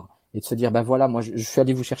noir et de se dire voilà, moi je suis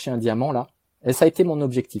allé vous chercher un diamant là, et ça a été mon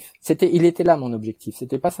objectif. Il était là mon objectif.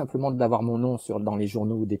 C'était pas simplement d'avoir mon nom dans les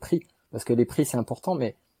journaux ou des prix, parce que les prix c'est important,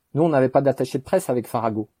 mais nous on n'avait pas d'attaché de presse avec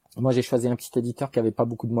Farago. Moi j'ai choisi un petit éditeur qui avait pas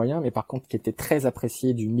beaucoup de moyens, mais par contre qui était très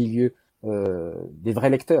apprécié du milieu des vrais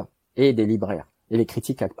lecteurs et des libraires. Et les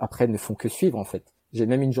critiques après ne font que suivre en fait. J'ai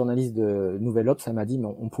même une journaliste de Nouvelle Obs, elle m'a dit mais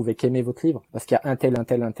on pouvait qu'aimer votre livre parce qu'il y a un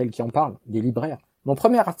tel qui en parle, des libraires. Mon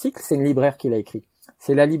premier article, c'est une libraire qui l'a écrit.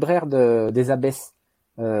 C'est la libraire des Abbesses,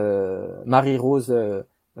 Marie-Rose,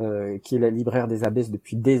 qui est la libraire des Abbesses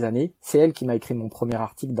depuis des années. C'est elle qui m'a écrit mon premier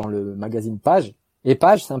article dans le magazine Page. Et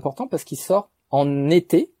Page, c'est important parce qu'il sort en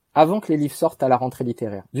été, avant que les livres sortent à la rentrée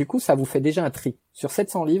littéraire. Du coup, ça vous fait déjà un tri. Sur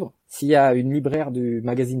 700 livres, s'il y a une libraire du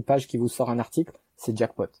magazine Page qui vous sort un article, c'est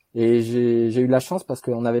jackpot. Et j'ai eu la chance parce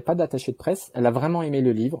qu'on n'avait pas d'attaché de presse. Elle a vraiment aimé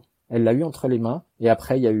le livre. Elle l'a eu entre les mains. Et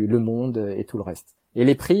après, il y a eu Le Monde et tout le reste. Et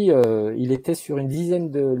les prix, il était sur une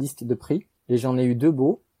dizaine de listes de prix. Et j'en ai eu deux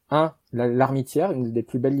beaux. Un, l'Armitière, une des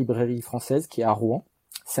plus belles librairies françaises qui est à Rouen.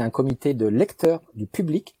 C'est un comité de lecteurs du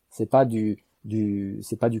public. C'est pas du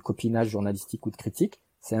copinage journalistique ou de critique.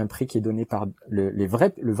 C'est un prix qui est donné par le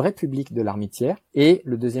vrai public de l'Armitière. Et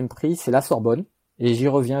le deuxième prix, c'est la Sorbonne. Et j'y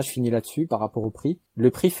reviens, je finis là-dessus par rapport au prix.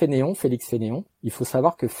 Le prix Fénéon, Félix Fénéon. Il faut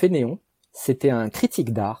savoir que Fénéon, c'était un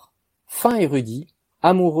critique d'art, fin érudit,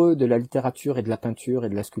 amoureux de la littérature et de la peinture et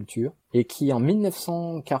de la sculpture, et qui en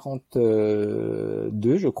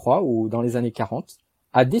 1942, je crois, ou dans les années 40,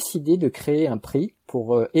 a décidé de créer un prix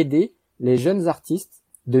pour aider les jeunes artistes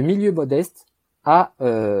de milieux modestes à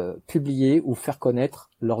publier ou faire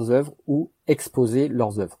connaître leurs œuvres ou exposer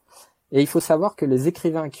leurs œuvres. Et il faut savoir que les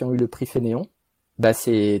écrivains qui ont eu le prix Fénéon,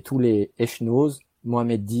 c'est tous les 𝐊𝐿𝐻𝐄𝐒,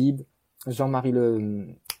 Mohamed Dib, Jean-Marie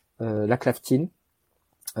𝐊𝐿𝐻𝐿,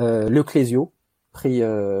 𝐊𝐿𝐻𝐿,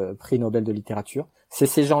 prix Nobel de littérature. C'est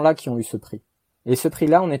ces gens-là qui ont eu ce prix. Et ce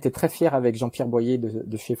prix-là, on était très fiers avec Jean-Pierre Boyer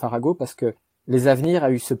de chez Farago parce que Les Avenirs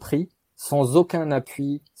a eu ce prix sans aucun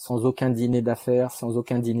appui, sans aucun dîner d'affaires, sans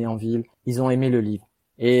aucun dîner en ville. Ils ont aimé le livre.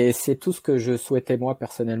 Et c'est tout ce que je souhaitais moi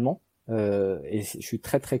personnellement. Et je suis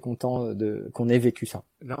très très content qu'on ait vécu ça.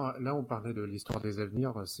 Là, on parlait de l'histoire des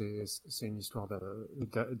Avenirs. C'est une histoire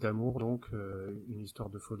d'amour, donc une histoire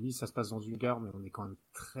de folie. Ça se passe dans une gare, mais on est quand même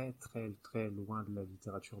très très très loin de la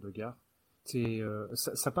littérature de gare.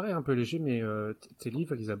 Ça paraît un peu léger, mais tes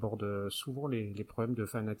livres, ils abordent souvent les problèmes de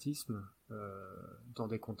fanatisme dans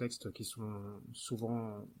des contextes qui sont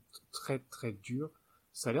souvent très très durs.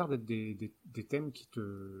 Ça a l'air d'être des thèmes qui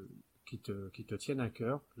te tiennent à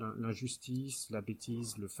cœur, l'injustice, la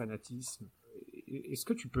bêtise, le fanatisme. Est-ce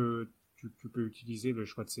que tu peux utiliser le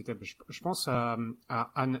choix de ces thèmes? Je pense à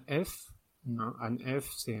Anne F. Hein, Anne F,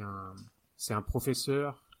 c'est un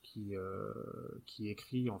professeur qui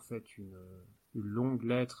écrit en fait une longue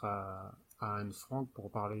lettre à Anne Frank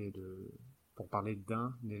pour parler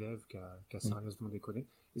d'un élève qui a sérieusement déconné.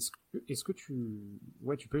 Est-ce que tu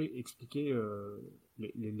peux expliquer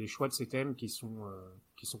les choix de ces thèmes qui sont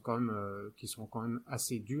quand même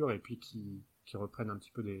assez durs et puis qui reprennent un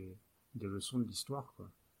petit peu des leçons de l'histoire, quoi.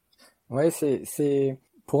 Ouais, c'est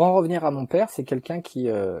pour en revenir à mon père, c'est quelqu'un qui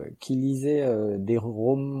lisait des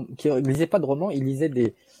romans, qui lisait pas de romans, il lisait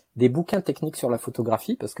des bouquins techniques sur la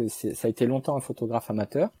photographie parce que ça a été longtemps un photographe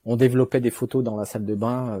amateur. On développait des photos dans la salle de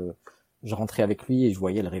bain Je rentrais avec lui et je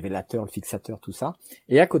voyais le révélateur, le fixateur, tout ça.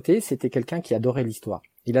 Et à côté, c'était quelqu'un qui adorait l'histoire.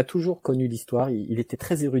 Il a toujours connu l'histoire. Il était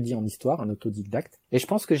très érudit en histoire, un autodidacte. Et je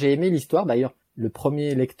pense que j'ai aimé l'histoire. D'ailleurs, le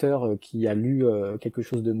premier lecteur qui a lu quelque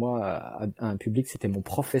chose de moi à un public, c'était mon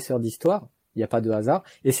professeur d'histoire. Il n'y a pas de hasard.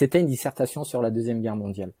 Et c'était une dissertation sur la Deuxième Guerre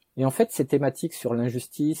mondiale. Et en fait, ces thématiques sur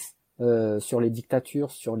l'injustice, sur les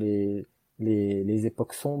dictatures, sur les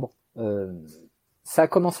époques sombres, ça a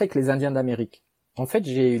commencé avec les Indiens d'Amérique. En fait,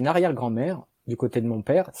 j'ai une arrière-grand-mère du côté de mon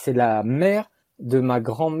père. C'est la mère de ma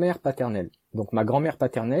grand-mère paternelle. Donc ma grand-mère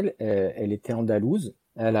paternelle, elle était andalouse.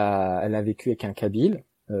 Elle a vécu avec un Kabyle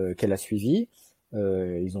qu'elle a suivi.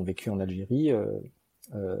 Ils ont vécu en Algérie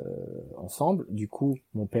ensemble. Du coup,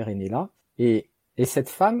 mon père est né là. Et cette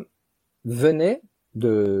femme venait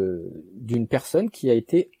d'une personne qui a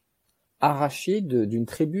été arrachée d'une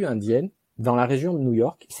tribu indienne dans la région de New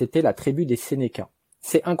York. C'était la tribu des Sénécas.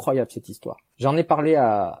 C'est incroyable cette histoire. J'en ai parlé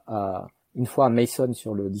une fois à Mason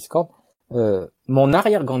sur le Discord. Mon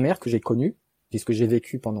arrière-grand-mère que j'ai connue, puisque j'ai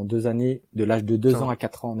vécu pendant 2 années, de l'âge de 2 ans à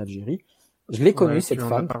 4 ans en Algérie, je l'ai connue, cette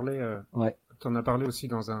femme. T'en as parlé aussi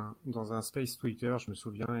dans un space Twitter, je me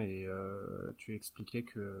souviens, et tu expliquais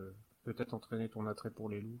que peut-être entraîner ton attrait pour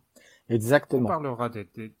les loups. Exactement. On parlera des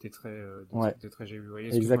traits j'ai vu.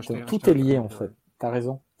 Exactement. Tout est lié en fait. T'as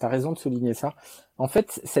raison de souligner ça. En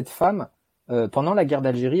fait, cette femme, pendant la guerre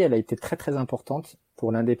d'Algérie, elle a été très très importante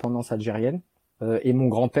pour l'indépendance algérienne. Et mon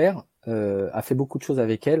grand-père a fait beaucoup de choses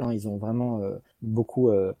avec elle. Ils ont vraiment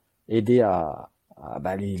beaucoup aidé à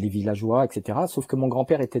les villageois, etc. Sauf que mon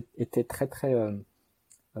grand-père était très très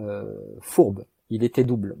fourbe. Il était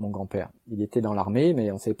double, mon grand-père. Il était dans l'armée,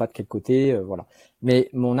 mais on ne savait pas de quel côté, voilà. Mais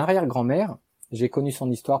mon arrière-grand-mère, j'ai connu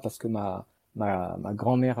son histoire parce que ma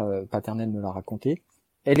grand-mère paternelle me l'a raconté.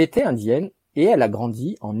 Elle était indienne et elle a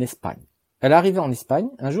grandi en Espagne. Elle est arrivée en Espagne.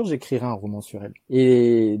 Un jour, j'écrirai un roman sur elle.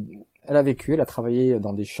 Et elle a vécu, elle a travaillé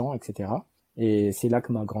dans des champs, etc. Et c'est là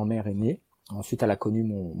que ma grand-mère est née. Ensuite, elle a connu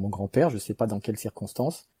mon grand-père, je ne sais pas dans quelles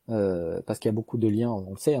circonstances, parce qu'il y a beaucoup de liens,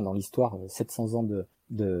 on le sait, dans l'histoire, 700 ans de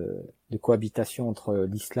cohabitation entre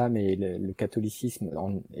l'islam et le catholicisme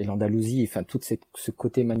et l'Andalousie, enfin tout ce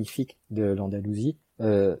côté magnifique de l'Andalousie.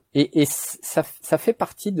 Et ça fait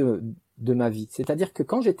partie de ma vie. C'est-à-dire que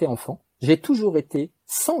quand j'étais enfant, j'ai toujours été,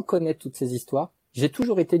 sans connaître toutes ces histoires, j'ai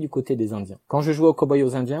toujours été du côté des Indiens. Quand je jouais aux cow-boys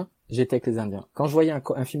aux Indiens, j'étais avec les Indiens. Quand je voyais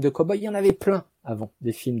un film de cow-boy, il y en avait plein avant,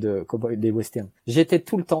 des films de cow-boy, des westerns. J'étais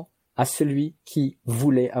tout le temps à celui qui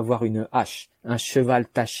voulait avoir une hache, un cheval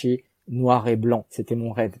taché, noir et blanc. C'était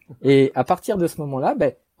mon rêve. Et à partir de ce moment-là,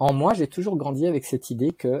 en moi, j'ai toujours grandi avec cette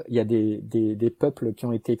idée qu'il y a des peuples qui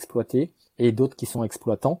ont été exploités et d'autres qui sont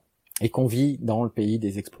exploitants et qu'on vit dans le pays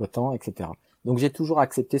des exploitants, etc. Donc j'ai toujours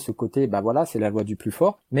accepté ce côté, c'est la loi du plus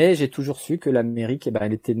fort, mais j'ai toujours su que l'Amérique,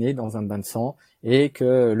 elle était née dans un bain de sang et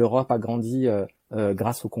que l'Europe a grandi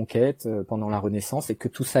grâce aux conquêtes pendant la Renaissance et que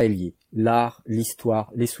tout ça est lié. L'art,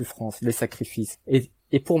 l'histoire, les souffrances, les sacrifices.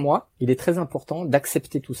 Et pour moi, il est très important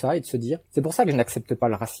d'accepter tout ça et de se dire, c'est pour ça que je n'accepte pas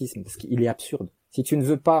le racisme, parce qu'il est absurde. Si tu ne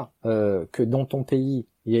veux pas que dans ton pays,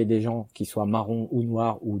 il y ait des gens qui soient marrons ou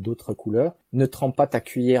noirs ou d'autres couleurs, ne trempe pas ta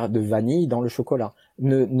cuillère de vanille dans le chocolat.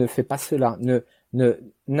 Ne fais pas cela.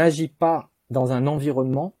 N'agis pas dans un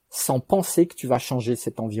environnement sans penser que tu vas changer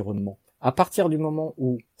cet environnement. À partir du moment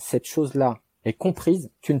où cette chose-là est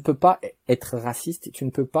comprise, tu ne peux pas être raciste et tu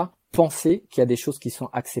ne peux pas penser qu'il y a des choses qui sont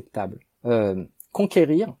acceptables.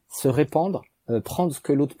 Conquérir, se répandre, prendre ce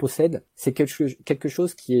que l'autre possède, c'est quelque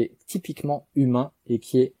chose qui est typiquement humain et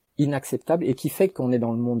qui est inacceptable et qui fait qu'on est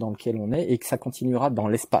dans le monde dans lequel on est et que ça continuera dans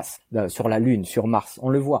l'espace, sur la Lune, sur Mars, on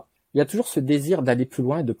le voit. Il y a toujours ce désir d'aller plus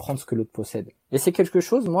loin et de prendre ce que l'autre possède. Et c'est quelque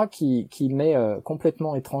chose, moi, qui m'est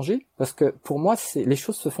complètement étranger, parce que pour moi, les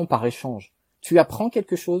choses se font par échange. Tu apprends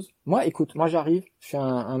quelque chose. Moi, écoute, j'arrive, je suis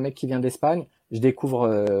un mec qui vient d'Espagne, je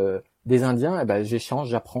découvre des Indiens, j'échange,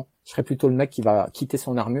 j'apprends. Je serais plutôt le mec qui va quitter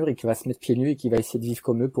son armure et qui va se mettre pieds nus et qui va essayer de vivre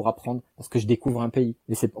comme eux pour apprendre, parce que je découvre un pays.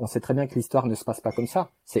 Et on sait très bien que l'histoire ne se passe pas comme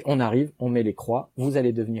ça. C'est on arrive, on met les croix, vous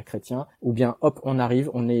allez devenir chrétien, ou bien hop, on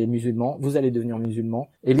arrive, on est musulman, vous allez devenir musulman.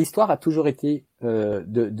 Et l'histoire a toujours été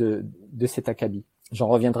de cet acabit. J'en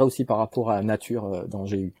reviendrai aussi par rapport à la nature dont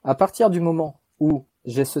j'ai eu. À partir du moment où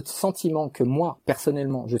j'ai ce sentiment que moi,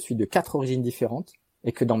 personnellement, je suis de 4 origines différentes,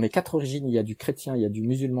 et que dans mes 4 origines, il y a du chrétien, il y a du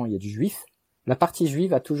musulman, il y a du juif, la partie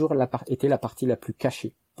juive a toujours été la partie la plus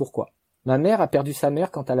cachée. Pourquoi ? Ma mère a perdu sa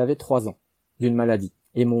mère quand elle avait 3 ans, d'une maladie.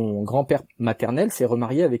 Et mon grand-père maternel s'est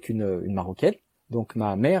remarié avec une Marocaine. Donc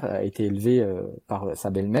ma mère a été élevée par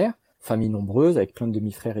sa belle-mère, famille nombreuse, avec plein de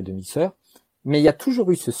demi-frères et demi-sœurs. Mais il y a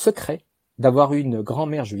toujours eu ce secret d'avoir eu une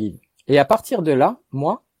grand-mère juive. Et à partir de là,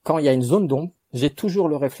 moi, quand il y a une zone d'ombre, j'ai toujours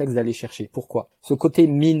le réflexe d'aller chercher. Pourquoi? Ce côté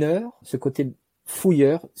mineur, ce côté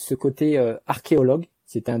fouilleur, ce côté archéologue,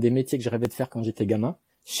 c'était un des métiers que je rêvais de faire quand j'étais gamin.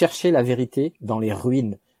 Chercher la vérité dans les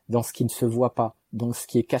ruines, dans ce qui ne se voit pas, dans ce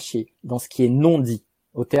qui est caché, dans ce qui est non dit.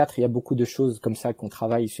 Au théâtre, il y a beaucoup de choses comme ça qu'on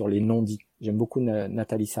travaille sur les non-dits. J'aime beaucoup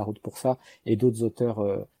Nathalie Sarraute pour ça et d'autres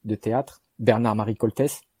auteurs de théâtre. Bernard-Marie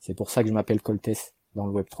Coltès, c'est pour ça que je m'appelle Coltès dans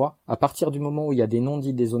le Web3. À partir du moment où il y a des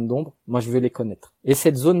non-dits, des zones d'ombre, moi je veux les connaître. Et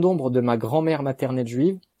cette zone d'ombre de ma grand-mère maternelle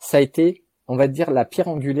juive, ça a été, on va dire, la pierre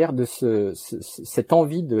angulaire de cette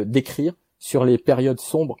envie d'écrire sur les périodes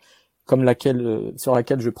sombres comme sur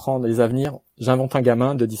laquelle je prends les avenirs. J'invente un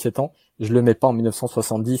gamin de 17 ans, je le mets pas en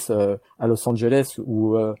 1970 à Los Angeles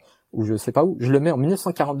ou je sais pas où, je le mets en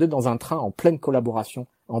 1942 dans un train en pleine collaboration,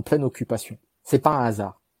 en pleine occupation. C'est pas un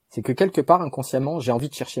hasard. C'est que quelque part, inconsciemment, j'ai envie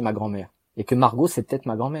de chercher ma grand-mère. Et que Margot, c'est peut-être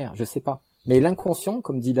ma grand-mère, je sais pas. Mais l'inconscient,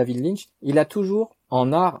 comme dit David Lynch, il a toujours,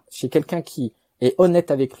 en art, chez quelqu'un qui est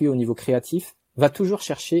honnête avec lui au niveau créatif, va toujours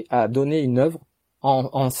chercher à donner une œuvre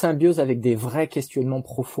en symbiose avec des vrais questionnements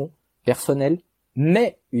profonds, personnels,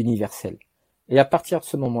 mais universels. Et à partir de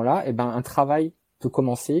ce moment-là, un travail peut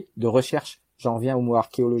commencer de recherche, j'en reviens au mot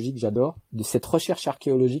archéologique, j'adore, de cette recherche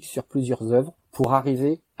archéologique sur plusieurs œuvres pour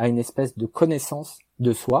arriver à une espèce de connaissance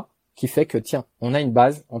de soi qui fait que, tiens, on a une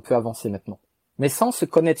base, on peut avancer maintenant. Mais sans se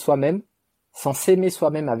connaître soi-même, sans s'aimer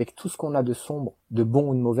soi-même avec tout ce qu'on a de sombre, de bon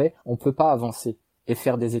ou de mauvais, on peut pas avancer et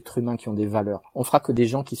faire des êtres humains qui ont des valeurs. On fera que des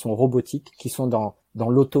gens qui sont robotiques, qui sont dans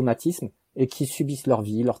l'automatisme et qui subissent leur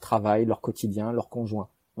vie, leur travail, leur quotidien, leur conjoint.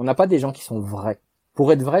 On n'a pas des gens qui sont vrais.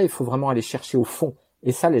 Pour être vrai, il faut vraiment aller chercher au fond.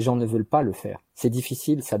 Et ça, les gens ne veulent pas le faire. C'est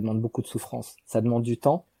difficile, ça demande beaucoup de souffrance. Ça demande du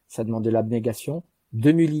temps, ça demande de l'abnégation,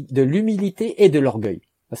 de l'humilité et de l'orgueil.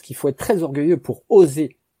 Parce qu'il faut être très orgueilleux pour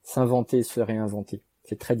oser s'inventer, se réinventer.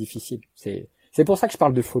 C'est très difficile. C'est pour ça que je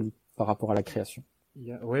parle de folie par rapport à la création.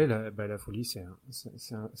 La folie, c'est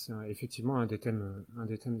effectivement un des thèmes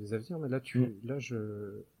des avenirs. Mais là,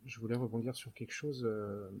 je voulais rebondir sur quelque chose.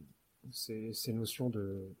 Ces notions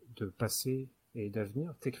de passé et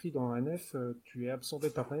d'avenir. T'écris dans un F, tu es absorbé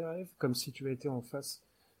par un rêve, comme si tu étais en face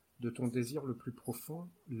de ton désir le plus profond,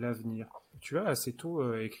 l'avenir. Tu as assez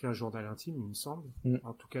tôt écrit un journal intime, il me semble.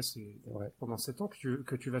 En tout cas, c'est pendant 7 ans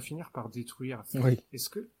que tu vas finir par détruire. Oui.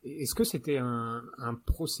 Est-ce que c'était un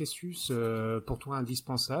processus pour toi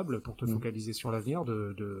indispensable pour te focaliser sur l'avenir,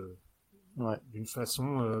 d'une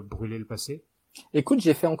façon brûler le passé? Écoute,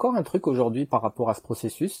 j'ai fait encore un truc aujourd'hui par rapport à ce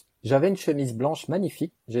processus. J'avais une chemise blanche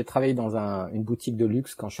magnifique. J'ai travaillé dans une boutique de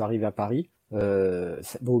luxe quand je suis arrivé à Paris,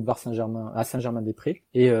 boulevard Saint-Germain, à Saint-Germain-des-Prés.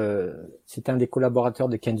 Et c'était un des collaborateurs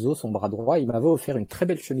de 𝐊𝐿𝐋𝐄𝐒, son bras droit. Il m'avait offert une très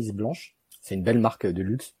belle chemise blanche. C'est une belle marque de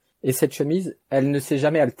luxe. Et cette chemise, elle ne s'est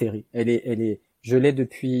jamais altérée.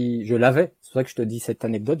 Je l'avais. C'est pour ça que je te dis cette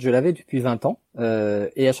anecdote. Je l'avais depuis 20 ans.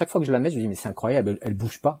 Et à chaque fois que je la mets, je me dis mais c'est incroyable, elle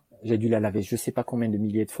bouge pas. J'ai dû la laver je sais pas combien de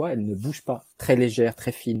milliers de fois, elle ne bouge pas. Très légère,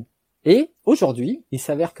 très fine. Et aujourd'hui, il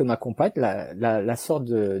s'avère que ma compagne, la sœur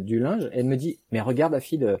du linge, elle me dit mais regarde la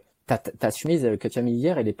fille, ta chemise que tu as mis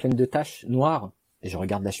hier, elle est pleine de taches noires. Et je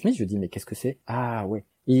regarde la chemise, je dis mais qu'est-ce que c'est? Ah ouais.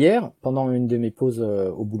 Hier, pendant une de mes pauses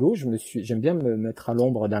au boulot, j'aime bien me mettre à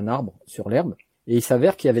l'ombre d'un arbre sur l'herbe. Et il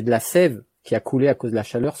s'avère qu'il y avait de la sève qui a coulé à cause de la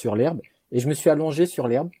chaleur sur l'herbe. Et je me suis allongé sur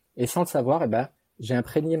l'herbe. Et sans le savoir, j'ai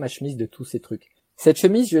imprégné ma chemise de tous ces trucs. Cette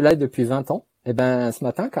chemise, je l'ai depuis 20 ans. Ce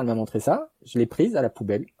matin, quand elle m'a montré ça, je l'ai prise à la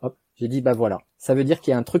poubelle. Hop. J'ai dit, voilà. Ça veut dire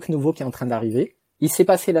qu'il y a un truc nouveau qui est en train d'arriver. Il s'est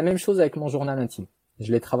passé la même chose avec mon journal intime.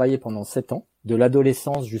 Je l'ai travaillé pendant 7 ans. De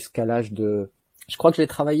l'adolescence jusqu'à l'âge de, je crois que je l'ai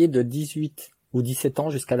travaillé de 18 ou 17 ans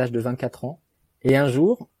jusqu'à l'âge de 24 ans. Et un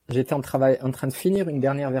jour, j'étais en train de finir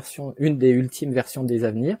une des ultimes versions des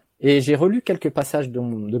avenirs. Et j'ai relu quelques passages de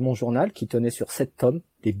mon journal qui tenait sur 7 tomes,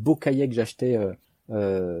 des beaux cahiers que j'achetais,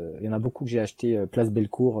 il y en a beaucoup que j'ai acheté place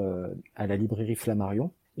Bellecour à la librairie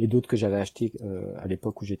Flammarion et d'autres que j'avais acheté à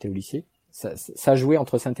l'époque où j'étais au lycée. Ça jouait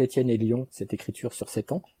entre Saint-Étienne et Lyon, cette écriture sur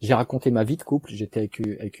 7 ans. J'ai raconté ma vie de couple, j'étais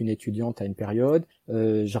avec une étudiante à une période,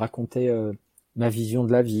 je racontais ma vision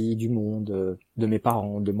de la vie, du monde, de mes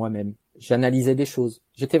parents, de moi-même. J'analysais des choses.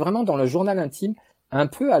 J'étais vraiment dans le journal intime, un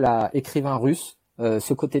peu à la écrivain russe,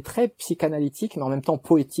 ce côté très psychanalytique mais en même temps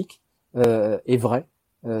poétique et vrai.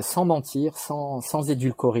 Sans mentir, sans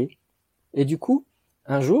édulcorer. Et du coup,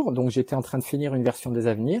 un jour, donc j'étais en train de finir une version des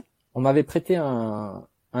avenirs, on m'avait prêté un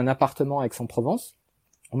appartement à Aix-en-Provence.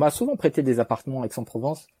 On m'a souvent prêté des appartements à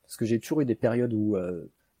Aix-en-Provence, parce que j'ai toujours eu des périodes où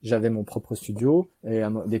j'avais mon propre studio, et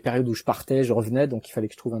des périodes où je partais, je revenais, donc il fallait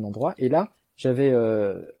que je trouve un endroit. Et là, j'avais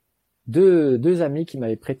deux amis qui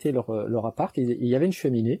m'avaient prêté leur appart, et il y avait une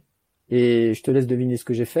cheminée, et je te laisse deviner ce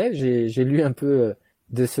que j'ai fait. J'ai lu un peu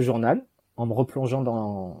de ce journal, en me replongeant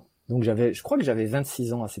donc je crois que j'avais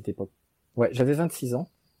 26 ans à cette époque. Ouais, j'avais 26 ans.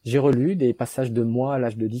 J'ai relu des passages de moi à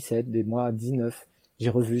l'âge de 17, des mois à 19. J'ai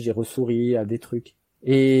revu, j'ai ressouri à des trucs.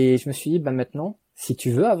 Et je me suis dit, maintenant, si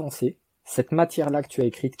tu veux avancer, cette matière-là que tu as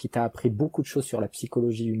écrite, qui t'a appris beaucoup de choses sur la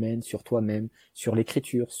psychologie humaine, sur toi-même, sur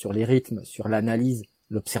l'écriture, sur les rythmes, sur l'analyse,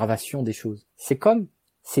 l'observation des choses. C'est comme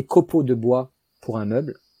ces copeaux de bois pour un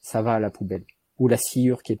meuble, ça va à la poubelle. Ou la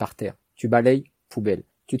sciure qui est par terre. Tu balayes, poubelle.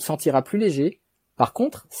 Tu te sentiras plus léger. Par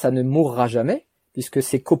contre, ça ne mourra jamais, puisque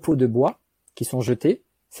ces copeaux de bois qui sont jetés,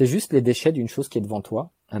 c'est juste les déchets d'une chose qui est devant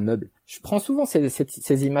toi, un meuble. Je prends souvent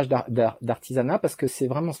ces images d'artisanat parce que c'est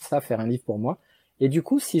vraiment ça, faire un livre pour moi. Et du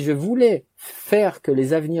coup, si je voulais faire que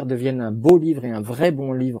Les Avenirs deviennent un beau livre et un vrai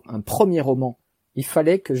bon livre, un premier roman, il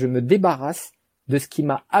fallait que je me débarrasse de ce qui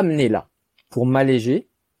m'a amené là, pour m'alléger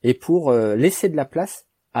et pour laisser de la place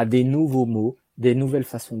à des nouveaux mots, des nouvelles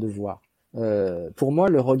façons de voir. Pour moi,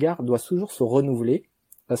 le regard doit toujours se renouveler,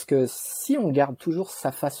 parce que si on garde toujours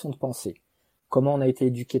sa façon de penser, comment on a été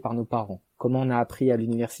éduqué par nos parents, comment on a appris à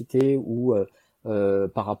l'université ou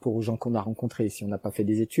par rapport aux gens qu'on a rencontrés, si on n'a pas fait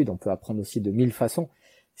des études, on peut apprendre aussi de 1000 façons.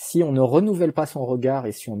 Si on ne renouvelle pas son regard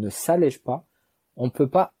et si on ne s'allège pas, on ne peut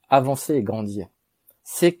pas avancer et grandir.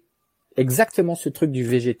 C'est exactement ce truc du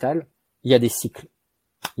végétal, il y a des cycles.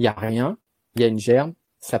 Il y a rien, il y a une germe,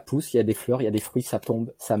 ça pousse, il y a des fleurs, il y a des fruits, ça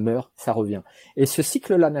tombe, ça meurt, ça revient. Et ce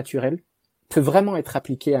cycle-là naturel peut vraiment être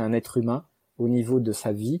appliqué à un être humain au niveau de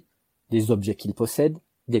sa vie, des objets qu'il possède,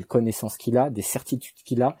 des connaissances qu'il a, des certitudes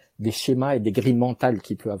qu'il a, des schémas et des grilles mentales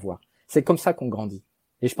qu'il peut avoir. C'est comme ça qu'on grandit.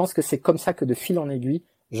 Et je pense que c'est comme ça que de fil en aiguille,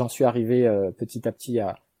 j'en suis arrivé petit à petit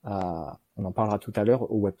on en parlera tout à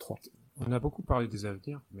l'heure, au Web3. On a beaucoup parlé des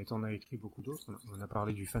avenirs, mais tu en as écrit beaucoup d'autres. On a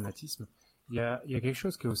parlé du fanatisme. Il y a quelque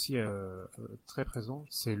chose qui est aussi très présent,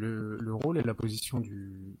 c'est le rôle et la position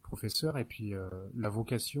du professeur et puis la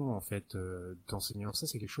vocation en fait d'enseignant. Ça,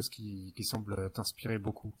 c'est quelque chose qui semble t'inspirer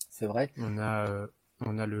beaucoup. C'est vrai. On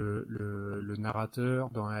a le narrateur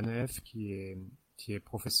dans ANF qui est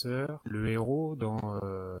professeur, le héros dans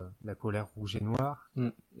La colère rouge et noire,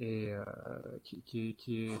 et qui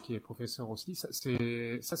est professeur aussi.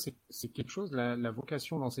 C'est quelque chose. La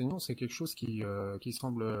vocation d'enseignant, c'est quelque chose qui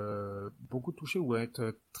semble beaucoup toucher ou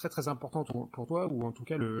être très très important pour toi, ou en tout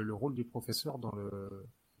cas le rôle du professeur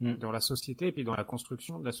dans la société et puis dans la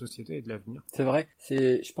construction de la société et de l'avenir. C'est vrai.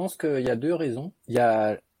 Je pense qu'il y a deux raisons. Il y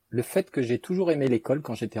a le fait que j'ai toujours aimé l'école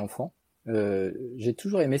quand j'étais enfant. J'ai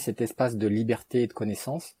toujours aimé cet espace de liberté et de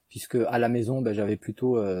connaissance, puisque à la maison, j'avais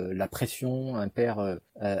plutôt la pression, un père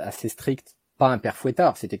assez strict, pas un père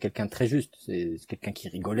fouettard, c'était quelqu'un de très juste, c'est quelqu'un qui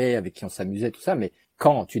rigolait, avec qui on s'amusait, tout ça, mais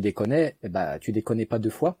quand tu déconnais, tu déconnais pas deux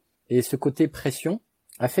fois. Et ce côté pression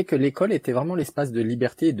a fait que l'école était vraiment l'espace de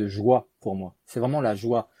liberté et de joie pour moi. C'est vraiment la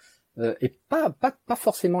joie, et pas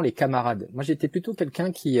forcément les camarades. Moi, j'étais plutôt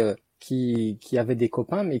quelqu'un qui avait des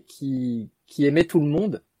copains, mais qui aimait tout le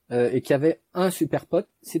monde. Et qui avait un super pote.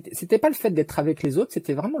 C'était pas le fait d'être avec les autres,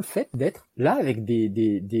 c'était vraiment le fait d'être là avec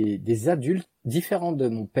des adultes différents de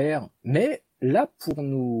mon père, mais là pour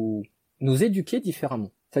nous éduquer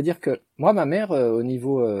différemment. C'est-à-dire que moi, ma mère, au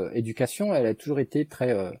niveau éducation, elle a toujours été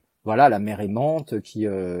très la mère aimante qui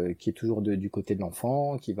est toujours du côté de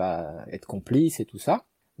l'enfant, qui va être complice et tout ça.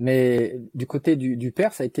 Mais du côté du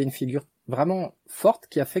père, ça a été une figure vraiment forte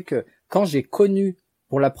qui a fait que quand j'ai connu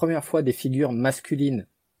pour la première fois des figures masculines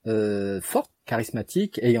forte,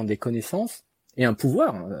 charismatique, ayant des connaissances et un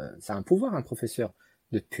pouvoir. C'est un pouvoir, un professeur,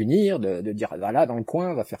 de te punir, de dire voilà dans le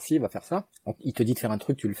coin, va faire ci, va faire ça. Il te dit de faire un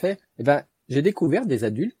truc, tu le fais. Et j'ai découvert des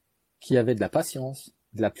adultes qui avaient de la patience,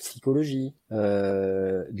 de la psychologie,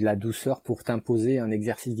 de la douceur pour t'imposer un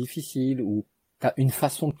exercice difficile, ou t'as une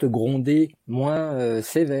façon de te gronder moins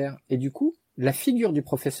sévère. Et du coup, la figure du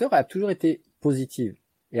professeur a toujours été positive.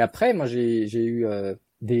 Et après, moi, j'ai eu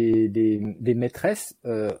des maîtresses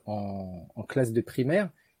en classe de primaire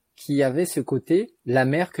qui avaient ce côté, la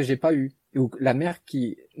mère que j'ai pas eu, ou ma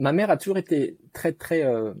mère a toujours été très très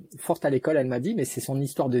forte à l'école. Elle m'a dit, mais c'est son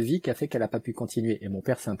histoire de vie qui a fait qu'elle a pas pu continuer. Et mon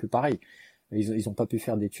père, c'est un peu pareil. Ils ont pas pu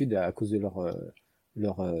faire d'études à cause de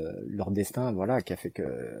leur destin, voilà, qui a fait que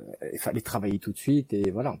il fallait travailler tout de suite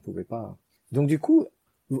et voilà, on pouvait pas. Donc du coup,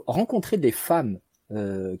 rencontrer des femmes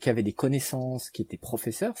qui avaient des connaissances, qui étaient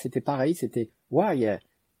professeurs, c'était pareil. C'était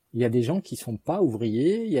il y a des gens qui sont pas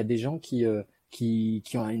ouvriers, il y a des gens qui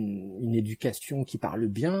ont une éducation qui parle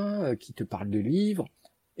bien, qui te parlent de livres,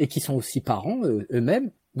 et qui sont aussi parents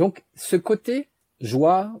eux-mêmes. Donc ce côté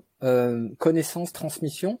joie, connaissance,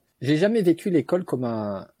 transmission, j'ai jamais vécu l'école comme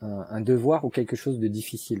un devoir ou quelque chose de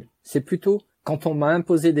difficile. C'est plutôt quand on m'a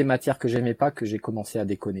imposé des matières que j'aimais pas, que j'ai commencé à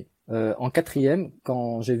déconner. En quatrième,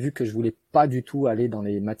 quand j'ai vu que je voulais pas du tout aller dans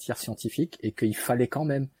les matières scientifiques et qu'il fallait quand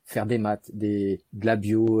même faire des maths, de la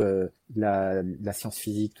bio, de la science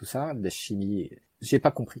physique, tout ça, de la chimie, j'ai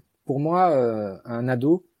pas compris. Pour moi, un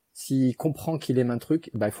ado, s'il comprend qu'il aime un truc,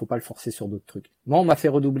 il faut pas le forcer sur d'autres trucs. Moi, on m'a fait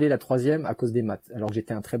redoubler la troisième à cause des maths. Alors que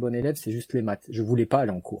j'étais un très bon élève, c'est juste les maths. Je voulais pas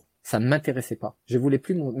aller en cours. Ça ne m'intéressait pas. Je voulais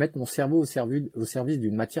plus mettre mon cerveau au service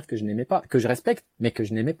d'une matière que je n'aimais pas, que je respecte, mais que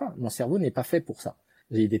je n'aimais pas. Mon cerveau n'est pas fait pour ça.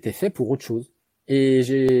 Il était fait pour autre chose. Et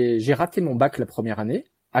j'ai raté mon bac la première année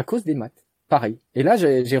à cause des maths. Pareil. Et là,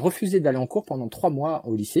 j'ai refusé d'aller en cours pendant 3 mois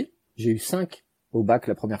au lycée. J'ai eu 5 au bac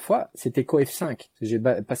la première fois. C'était 𝐊𝐿𝐋𝐓5. J'ai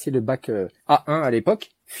passé le bac A1 à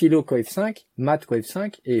l'époque. Philo 𝐊𝐿𝐋𝐓5, maths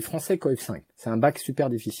𝐊𝐊𝐋𝐓5 et français 𝐊𝐊𝐋𝐓5. C'est un bac super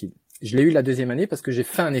difficile. Je l'ai eu la deuxième année parce que j'ai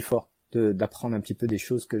fait un effort d'apprendre un petit peu des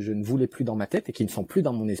choses que je ne voulais plus dans ma tête et qui ne sont plus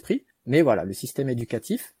dans mon esprit. Mais voilà, le système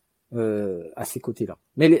éducatif à ces côtés-là.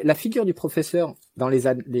 Mais la figure du professeur dans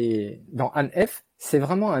Anne F, c'est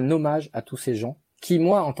vraiment un hommage à tous ces gens qui,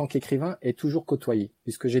 moi, en tant qu'écrivain, ai toujours côtoyé,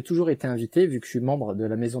 puisque j'ai toujours été invité, vu que je suis membre de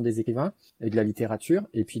la Maison des écrivains et de la littérature,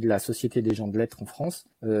 et puis de la Société des gens de lettres en France.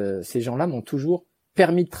 Ces gens-là m'ont toujours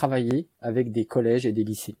permis de travailler avec des collèges et des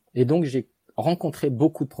lycées. Et donc, j'ai rencontré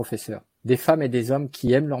beaucoup de professeurs, des femmes et des hommes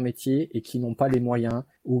qui aiment leur métier et qui n'ont pas les moyens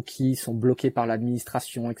ou qui sont bloqués par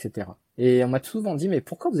l'administration, etc. Et on m'a souvent dit, mais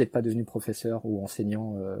pourquoi vous n'êtes pas devenu professeur ou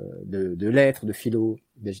enseignant de lettres, de philo?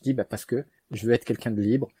 Je dis, parce que je veux être quelqu'un de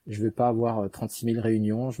libre, je veux pas avoir 36 000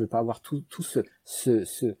 réunions, je veux pas avoir tout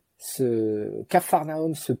ce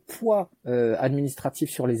capharnaüm, ce poids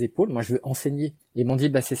administratif sur les épaules. Moi, je veux enseigner. Et ils m'ont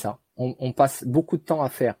dit, c'est ça. On passe beaucoup de temps à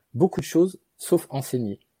faire beaucoup de choses, sauf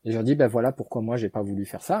enseigner. Et je leur dis, voilà pourquoi moi j'ai pas voulu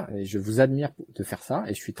faire ça. Et je vous admire de faire ça.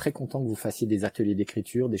 Et je suis très content que vous fassiez des ateliers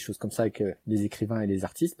d'écriture, des choses comme ça avec les écrivains et les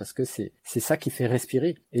artistes, parce que c'est ça qui fait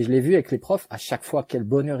respirer. Et je l'ai vu avec les profs, à chaque fois, quel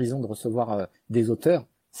bonheur ils ont de recevoir des auteurs.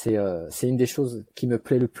 C'est une des choses qui me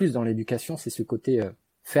plaît le plus dans l'éducation, c'est ce côté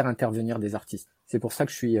faire intervenir des artistes. C'est pour ça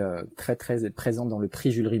que je suis très très présent dans le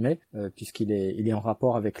prix Jules Rimet, puisqu'il est en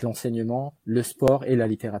rapport avec l'enseignement, le sport et la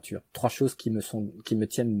littérature. 3 choses qui me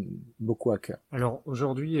tiennent beaucoup à cœur. Alors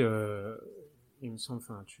aujourd'hui, il me semble,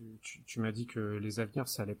 tu m'as dit que les avenirs,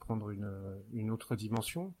 ça allait prendre une autre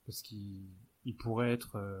dimension, parce qu'il pourrait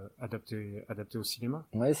être adapté au cinéma.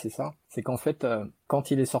 Ouais, c'est ça. C'est qu'en fait,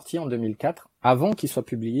 quand il est sorti en 2004, avant qu'il soit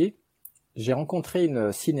publié, j'ai rencontré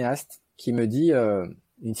une cinéaste qui me dit...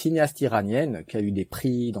 une cinéaste iranienne qui a eu des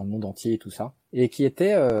prix dans le monde entier et tout ça, et qui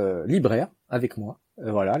était libraire avec moi.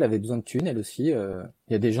 Voilà, elle avait besoin de thunes, elle aussi.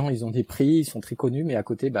 Il y a des gens, ils ont des prix, ils sont très connus, mais à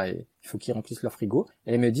côté, il faut qu'ils remplissent leur frigo.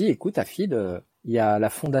 Et elle me dit, écoute, Afid, il y a la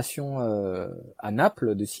fondation à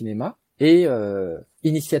Naples de cinéma et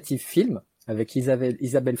Initiative Film avec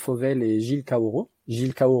Isabelle Fauvel et Gilles Caoro.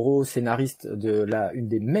 Gilles Caoro, scénariste de une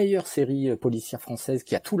des meilleures séries policières françaises,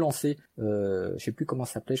 qui a tout lancé. Je sais plus comment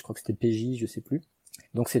ça s'appelait, je crois que c'était PJ, je sais plus.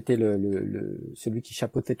 Donc c'était celui qui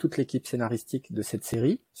chapeautait toute l'équipe scénaristique de cette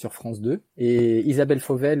série sur France 2. Et Isabelle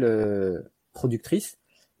Fauvel, productrice,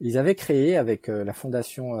 ils avaient créé avec la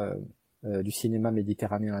fondation du cinéma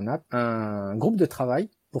méditerranéen à Naples un groupe de travail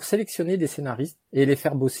pour sélectionner des scénaristes et les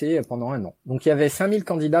faire bosser pendant 1 an. Donc il y avait 5000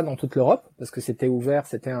 candidats dans toute l'Europe, parce que c'était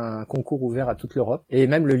un concours ouvert à toute l'Europe, et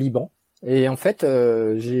même le Liban. Et en fait,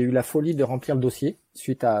 j'ai eu la folie de remplir le dossier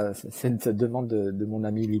suite à cette demande de mon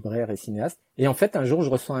ami libraire et cinéaste. Et en fait, un jour, je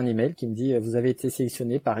reçois un email qui me dit « Vous avez été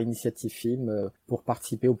sélectionné par Initiative Film pour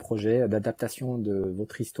participer au projet d'adaptation de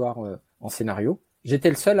votre histoire en scénario. » J'étais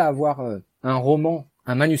le seul à avoir un roman,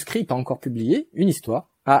 un manuscrit pas encore publié, une histoire,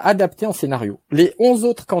 à adapter en scénario. Les 11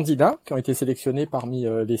 autres candidats qui ont été sélectionnés parmi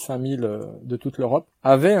les 5000 de toute l'Europe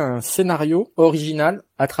avaient un scénario original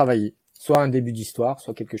à travailler. Soit un début d'histoire,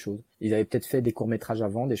 soit quelque chose. Ils avaient peut-être fait des courts-métrages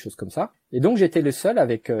avant, des choses comme ça. Et donc j'étais le seul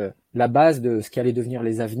avec la base de ce qui allait devenir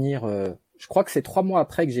les avenirs. Je crois que c'est 3 mois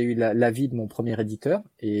après que j'ai eu l'avis de mon premier éditeur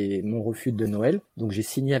et mon refus de Noël. Donc j'ai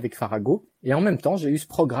signé avec Farago. Et en même temps, j'ai eu ce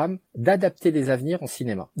programme d'adapter les avenirs en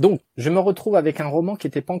cinéma. Donc, je me retrouve avec un roman qui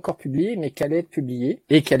n'était pas encore publié, mais qui allait être publié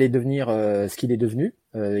et qui allait devenir ce qu'il est devenu.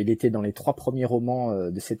 Il était dans les 3 premiers romans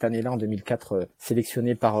de cette année-là, en 2004,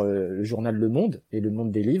 sélectionnés par le journal Le Monde et Le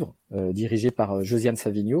Monde des livres, dirigé par Josiane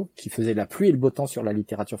Savigno, qui faisait la pluie et le beau temps sur la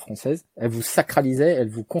littérature française. Elle vous sacralisait, elle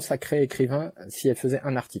vous consacrait écrivain si elle faisait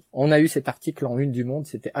un article. On a eu cet article en 1 du Monde,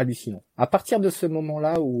 c'était hallucinant. À partir de ce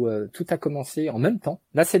moment-là où tout a commencé en même temps,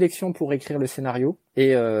 la sélection pour écrire le scénario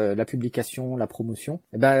et la publication, la promotion,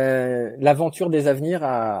 l'aventure des avenirs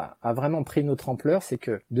a vraiment pris une autre ampleur. C'est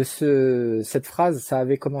que de cette phrase, ça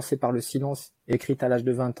avait commencé par le silence, écrite à l'âge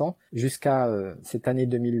de 20 ans, jusqu'à cette année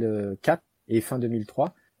 2004 et fin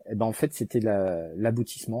 2003. En fait, c'était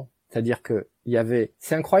l'aboutissement. C'est-à-dire que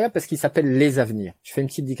c'est incroyable parce qu'il s'appelle Les Avenirs. Je fais une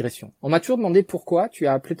petite digression. On m'a toujours demandé pourquoi tu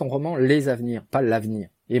as appelé ton roman Les Avenirs, pas L'Avenir.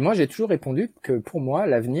 Et moi, j'ai toujours répondu que pour moi,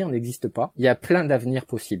 l'avenir n'existe pas. Il y a plein d'avenirs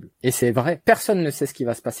possibles. Et c'est vrai. Personne ne sait ce qui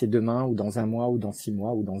va se passer demain, ou dans un mois, ou dans 6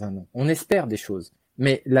 mois, ou dans un an. On espère des choses.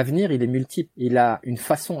 Mais l'avenir, il est multiple. Il a une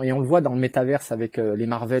façon, et on le voit dans le métaverse avec les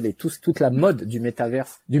Marvel et toute la mode du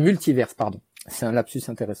multiverse, pardon. C'est un lapsus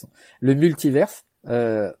intéressant. Le multiverse,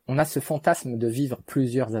 on a ce fantasme de vivre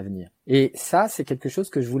plusieurs avenirs. Et ça, c'est quelque chose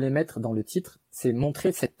que je voulais mettre dans le titre, c'est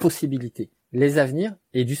montrer cette possibilité. Les avenirs,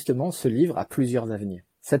 et justement, ce livre a plusieurs avenirs.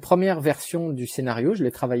 Cette première version du scénario, je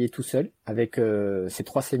l'ai travaillé tout seul, avec ces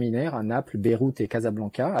 3 séminaires à Naples, Beyrouth et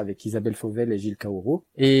Casablanca, avec Isabelle Fauvel et 𝐊𝐿𝐋𝐄𝐒.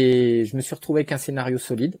 Et je me suis retrouvé avec un scénario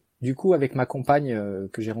solide. Du coup, avec ma compagne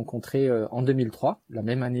que j'ai rencontrée en 2003, la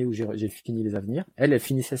même année où j'ai fini Les Avenirs, elle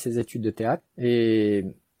finissait ses études de théâtre, et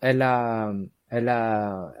elle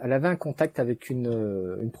avait un contact avec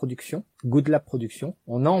une production, Good Lab Production.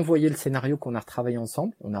 On a envoyé le scénario qu'on a retravaillé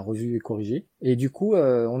ensemble, on a revu et corrigé. Et du coup,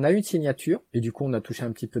 on a eu une signature, et du coup, on a touché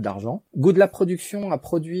un petit peu d'argent. Good Lab Production a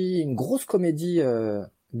produit une grosse comédie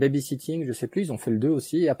Babysitting, je sais plus, ils ont fait le 2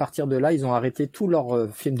 aussi. Et à partir de là, ils ont arrêté tous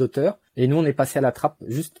leurs films d'auteur. Et nous, on est passé à la trappe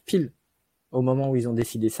juste pile au moment où ils ont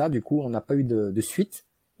décidé ça. Du coup, on n'a pas eu de suite.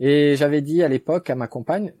 Et j'avais dit à l'époque à ma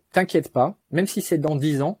compagne, t'inquiète pas, même si c'est dans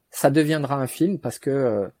 10 ans, ça deviendra un film parce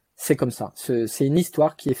que c'est comme ça. C'est une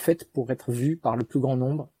histoire qui est faite pour être vue par le plus grand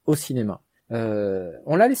nombre au cinéma.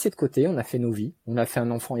 On l'a laissé de côté, on a fait nos vies. On a fait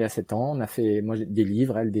un enfant il y a 7 ans, on a fait des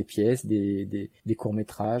livres, elle des pièces, des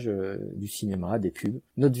courts-métrages, du cinéma, des pubs.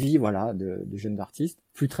 Notre vie, voilà, de jeunes artistes,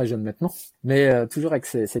 plus très jeunes maintenant, mais toujours avec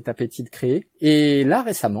cet appétit de créer. Et là,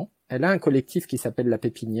 récemment, elle a un collectif qui s'appelle La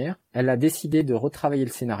Pépinière. Elle a décidé de retravailler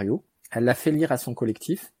le scénario. Elle l'a fait lire à son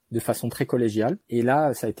collectif de façon très collégiale. Et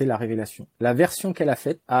là, ça a été la révélation. La version qu'elle a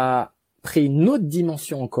faite a pris une autre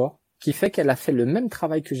dimension encore, qui fait qu'elle a fait le même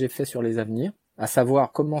travail que j'ai fait sur Les Avenirs, à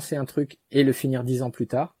savoir commencer un truc et le finir 10 ans plus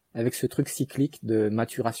tard, avec ce truc cyclique de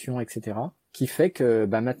maturation, etc., qui fait que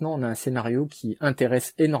maintenant on a un scénario qui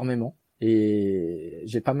intéresse énormément. Et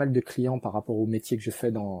j'ai pas mal de clients par rapport au métier que je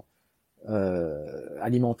fais dans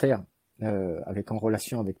alimentaire, avec en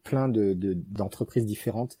relation avec plein d'entreprises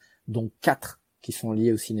différentes, dont 4 qui sont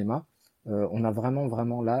liées au cinéma. On a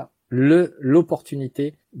vraiment là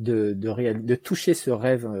l'opportunité de toucher ce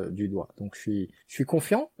rêve du doigt. Donc je suis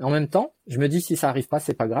confiant. En même temps, je me dis si ça arrive pas,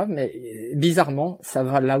 c'est pas grave, mais bizarrement, ça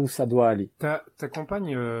va là où ça doit aller. Ta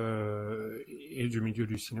compagne est du milieu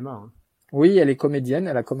du cinéma, hein. Oui, elle est comédienne.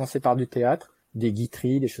 Elle a commencé par du théâtre, des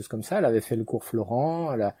guiteries, des choses comme ça. Elle avait fait le cours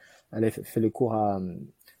Florent. Elle a fait le cours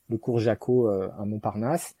𝐊𝐿𝐋𝐄𝐒 à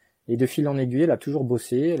Montparnasse. Et de fil en aiguille, elle a toujours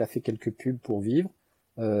bossé. Elle a fait quelques pubs pour vivre.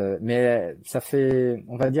 Mais ça fait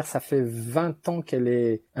 20 ans qu'elle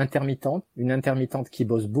est intermittente, une intermittente qui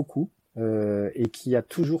bosse beaucoup, et qui a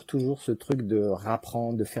toujours ce truc de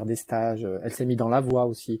rapprendre, de faire des stages. Elle s'est mise dans la voix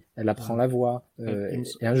aussi. Elle apprend la voix.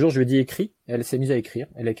 Et un jour, je lui ai dit écris. Elle s'est mise à écrire.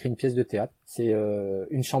 Elle a écrit une pièce de théâtre. C'est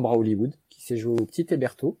Une chambre à Hollywood qui s'est jouée au Petit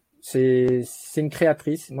Héberto. C'est une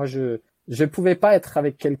créatrice. Moi, je pouvais pas être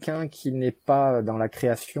avec quelqu'un qui n'est pas dans la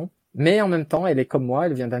création. Mais en même temps, elle est comme moi.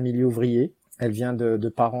 Elle vient d'un milieu ouvrier. Elle vient de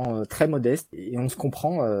parents très modestes. Et on se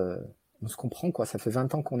comprend quoi. Ça fait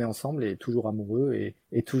 20 ans qu'on est ensemble et toujours amoureux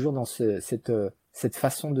et toujours dans cette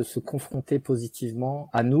façon de se confronter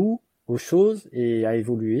positivement à nous, aux choses et à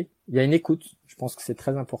évoluer. Il y a une écoute. Je pense que c'est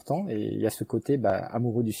très important et il y a ce côté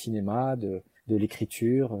amoureux du cinéma, de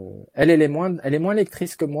l'écriture. Elle est moins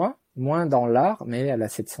lectrice que moi, moins dans l'art, mais elle a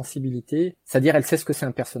cette sensibilité. C'est-à-dire, elle sait ce que c'est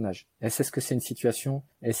un personnage. Elle sait ce que c'est une situation.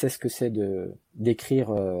 Elle sait ce que c'est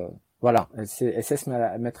d'écrire. Voilà, elle sait se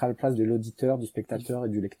mettre à la place de l'auditeur, du spectateur et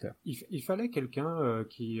du lecteur. Il fallait quelqu'un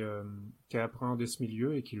qui a appréhendé ce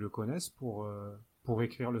milieu et qui le connaisse pour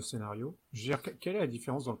écrire le scénario. Je veux dire, quelle est la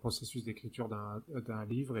différence dans le processus d'écriture d'un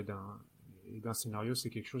livre et d'un scénario? C'est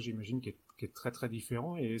quelque chose, j'imagine, qui est très très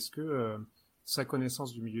différent. Et est-ce que sa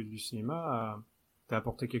connaissance du milieu du cinéma t'a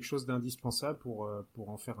apporté quelque chose d'indispensable pour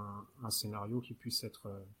en faire un scénario qui puisse être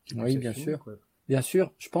oui, bien filmé, sûr. quoi. Bien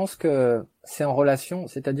sûr, je pense que c'est en relation,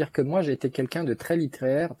 c'est-à-dire que moi j'ai été quelqu'un de très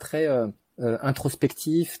littéraire, très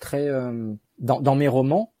introspectif, très dans mes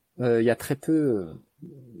romans, il y a très peu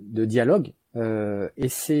de dialogue, et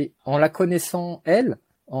c'est en la connaissant elle,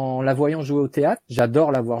 en la voyant jouer au théâtre,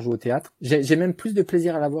 j'adore la voir jouer au théâtre. J'ai même plus de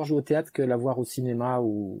plaisir à la voir jouer au théâtre que la voir au cinéma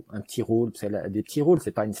ou un petit rôle. Elle a des petits rôles,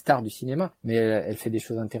 c'est pas une star du cinéma, mais elle fait des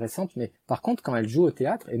choses intéressantes. Mais par contre, quand elle joue au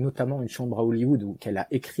théâtre, et notamment Une chambre à Hollywood, où qu'elle a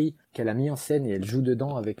écrit, qu'elle a mis en scène et elle joue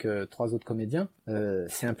dedans avec 3 autres comédiens,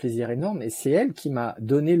 c'est un plaisir énorme. Et c'est elle qui m'a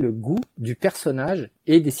donné le goût du personnage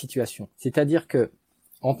et des situations. C'est-à-dire que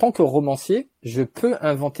en tant que romancier, je peux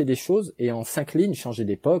inventer des choses et en 5 lignes changer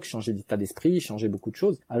d'époque, changer d'état d'esprit, changer beaucoup de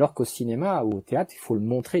choses. Alors qu'au cinéma ou au théâtre, il faut le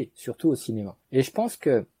montrer, surtout au cinéma. Et je pense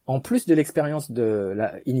que, en plus de l'expérience de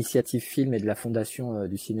la initiative film et de la fondation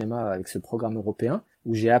du cinéma avec ce programme européen,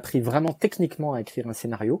 où j'ai appris vraiment techniquement à écrire un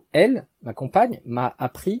scénario, elle, ma compagne, m'a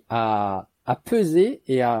appris à peser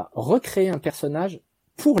et à recréer un personnage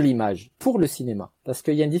pour l'image, pour le cinéma. Parce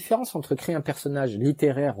qu'il y a une différence entre créer un personnage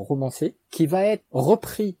littéraire romancé qui va être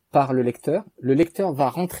repris par le lecteur. Le lecteur va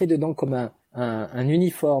rentrer dedans comme un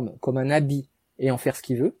uniforme, comme un habit et en faire ce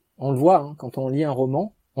qu'il veut. On le voit, hein, quand on lit un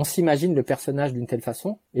roman, on s'imagine le personnage d'une telle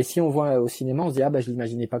façon. Et si on voit au cinéma, on se dit, je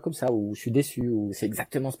l'imaginais pas comme ça, ou je suis déçu, ou c'est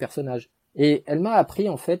exactement ce personnage. Et elle m'a appris,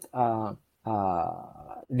 en fait, à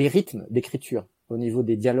les rythmes d'écriture au niveau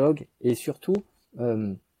des dialogues et surtout,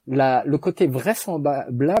 le côté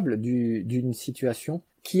vraisemblable d'une situation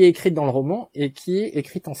qui est écrite dans le roman et qui est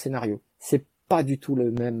écrite en scénario. C'est pas du tout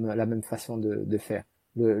la même façon de faire.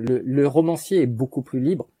 Le romancier est beaucoup plus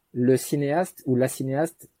libre. Le cinéaste ou la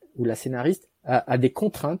scénariste a des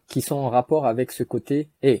contraintes qui sont en rapport avec ce côté.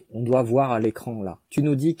 On doit voir à l'écran là. Tu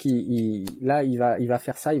nous dis qu'il va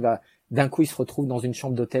faire ça, d'un coup il se retrouve dans une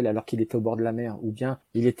chambre d'hôtel alors qu'il était au bord de la mer, ou bien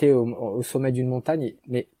il était au sommet d'une montagne.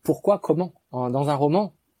 Mais pourquoi, comment? Dans un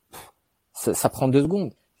roman, ça prend 2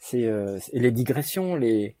 secondes. C'est les digressions,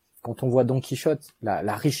 quand on voit Don Quichotte,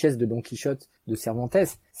 la richesse de Don Quichotte de Cervantes,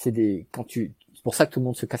 c'est pour ça que tout le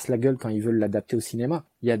monde se casse la gueule quand ils veulent l'adapter au cinéma.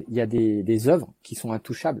 Il y a des œuvres qui sont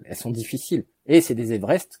intouchables, elles sont difficiles. Et c'est des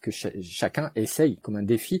Everest que chacun essaye comme un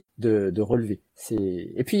défi de relever.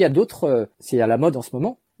 Et puis il y a d'autres, c'est à la mode en ce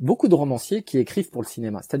moment, beaucoup de romanciers qui écrivent pour le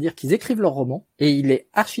cinéma. C'est-à-dire qu'ils écrivent leur roman et il est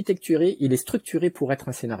architecturé, il est structuré pour être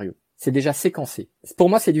un scénario. C'est déjà séquencé. Pour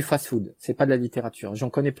moi, c'est du fast-food. C'est pas de la littérature. J'en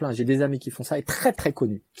connais plein. J'ai des amis qui font ça et très très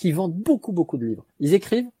connus, qui vendent beaucoup beaucoup de livres. Ils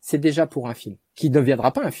écrivent, c'est déjà pour un film, qui ne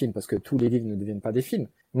deviendra pas un film parce que tous les livres ne deviennent pas des films.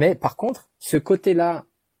 Mais par contre, ce côté-là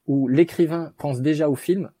où l'écrivain pense déjà au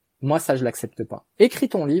film, moi ça je l'accepte pas. Écris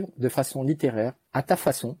ton livre de façon littéraire, à ta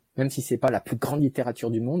façon, même si c'est pas la plus grande littérature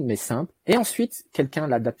du monde, mais simple. Et ensuite, quelqu'un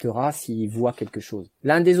l'adaptera s'il voit quelque chose.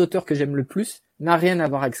 L'un des auteurs que j'aime le plus n'a rien à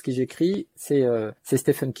voir avec ce que j'écris, c'est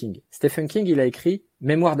Stephen King. Stephen King, il a écrit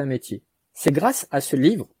Mémoire d'un métier. C'est grâce à ce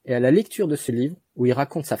livre et à la lecture de ce livre où il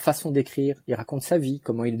raconte sa façon d'écrire, il raconte sa vie,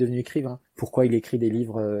 comment il est devenu écrivain, pourquoi il écrit des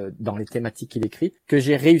livres dans les thématiques qu'il écrit, que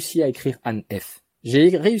j'ai réussi à écrire Anne F.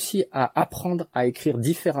 J'ai réussi à apprendre à écrire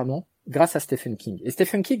différemment grâce à Stephen King. Et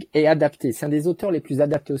Stephen King est adapté, c'est un des auteurs les plus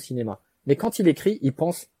adaptés au cinéma. Mais quand il écrit, il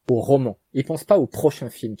pense au roman, il pense pas au prochain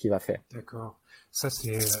film qu'il va faire. D'accord. Ça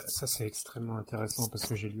c'est extrêmement intéressant parce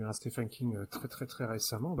que j'ai lu un Stephen King très très très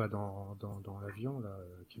récemment dans l'avion là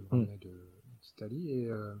qui me revenait d'Italie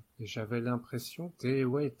et j'avais l'impression que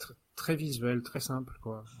c'était très visuel, très simple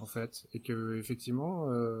quoi en fait, et que effectivement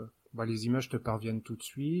les images te parviennent tout de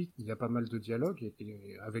suite, il y a pas mal de dialogues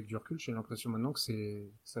et avec du recul, j'ai l'impression maintenant que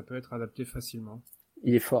ça peut être adapté facilement.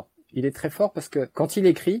 Il est fort. Il est très fort parce que quand il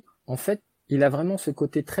écrit, en fait, il a vraiment ce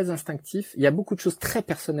côté très instinctif. Il y a beaucoup de choses très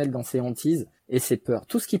personnelles dans ses hantises et ses peurs.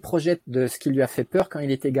 Tout ce qu'il projette de ce qui lui a fait peur quand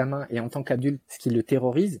il était gamin et en tant qu'adulte, ce qui le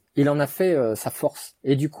terrorise, il en a fait sa force.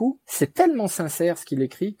 Et du coup, c'est tellement sincère ce qu'il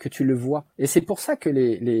écrit que tu le vois. Et c'est pour ça que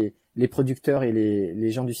les producteurs et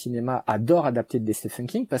les gens du cinéma adorent adapter des Stephen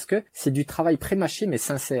King parce que c'est du travail pré-mâché mais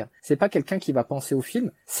sincère. C'est pas quelqu'un qui va penser au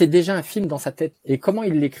film, c'est déjà un film dans sa tête. Et comment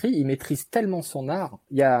il l'écrit, il maîtrise tellement son art.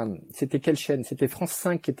 C'était quelle chaîne? C'était France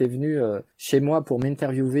 5 qui était venu chez moi pour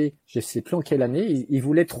m'interviewer, je sais plus en quelle année. Il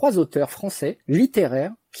voulait 3 auteurs français,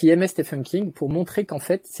 littéraires, qui aimaient Stephen King pour montrer qu'en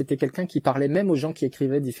fait c'était quelqu'un qui parlait même aux gens qui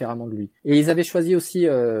écrivaient différemment de lui. Et ils avaient choisi aussi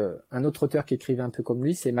un autre auteur qui écrivait un peu comme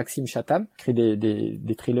lui, c'est Maxime Chatham, qui écrit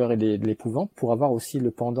des thrillers et de l'épouvante, pour avoir aussi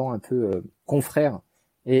le pendant un peu confrère.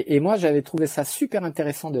 Et moi j'avais trouvé ça super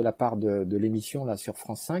intéressant de la part de l'émission là sur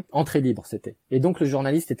France 5, Entrée libre c'était. Et donc le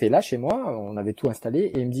journaliste était là chez moi, on avait tout installé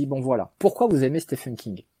et il me dit bon voilà, pourquoi vous aimez Stephen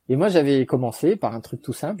King? Et moi j'avais commencé par un truc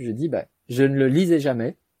tout simple, je dis je ne le lisais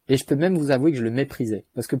jamais. Et je peux même vous avouer que je le méprisais,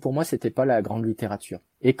 parce que pour moi, c'était pas la grande littérature.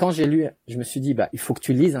 Et quand j'ai lu, je me suis dit, il faut que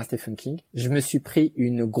tu lises un Stephen King. Je me suis pris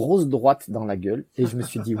une grosse droite dans la gueule, et je me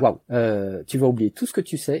suis dit, waouh, tu vas oublier tout ce que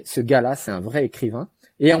tu sais, ce gars-là, c'est un vrai écrivain.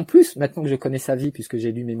 Et en plus, maintenant que je connais sa vie, puisque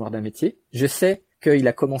j'ai lu Mémoire d'un métier, je sais qu'il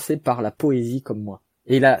a commencé par la poésie comme moi.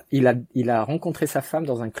 Et il a rencontré sa femme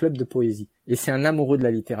dans un club de poésie. Et c'est un amoureux de la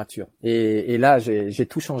littérature. Et là, j'ai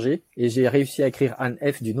tout changé et j'ai réussi à écrire Anne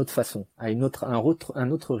F d'une autre façon, à un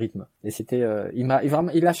autre rythme. Et c'était, il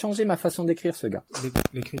a changé ma façon d'écrire, ce gars.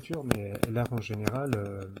 L'écriture, mais l'art en général,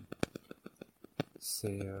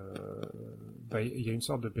 il y a une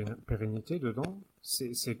sorte de pérennité dedans.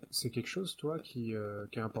 C'est quelque chose, toi, qui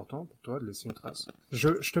est important pour toi de laisser une trace.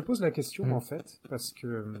 Je te pose la question, en fait, parce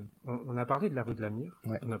que on a parlé de la rue de l'Avenir,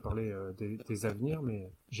 on a parlé des avenirs,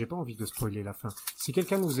 mais j'ai pas envie de spoiler la fin. Si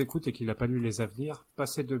quelqu'un nous écoute et qu'il n'a pas lu les avenirs,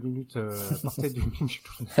 passez 2 minutes, partez 2 minutes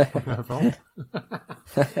avant.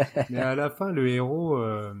 Mais à la fin, le héros,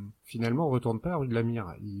 finalement, retourne pas à la rue de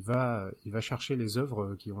l'Avenir. Il va chercher les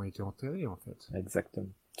œuvres qui ont été enterrées, en fait. Exactement.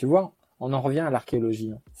 Tu vois, on en revient à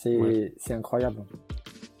l'archéologie. Hein. C'est incroyable.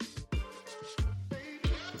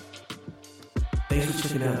 Thanks for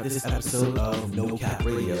checking out this episode of No Cap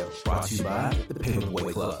Radio, brought to you by the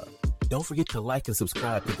Paperboy Club. Don't forget to like and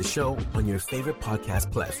subscribe to the show on your favorite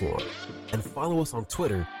podcast platform. And follow us on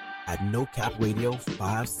Twitter at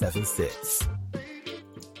NoCapRadio576.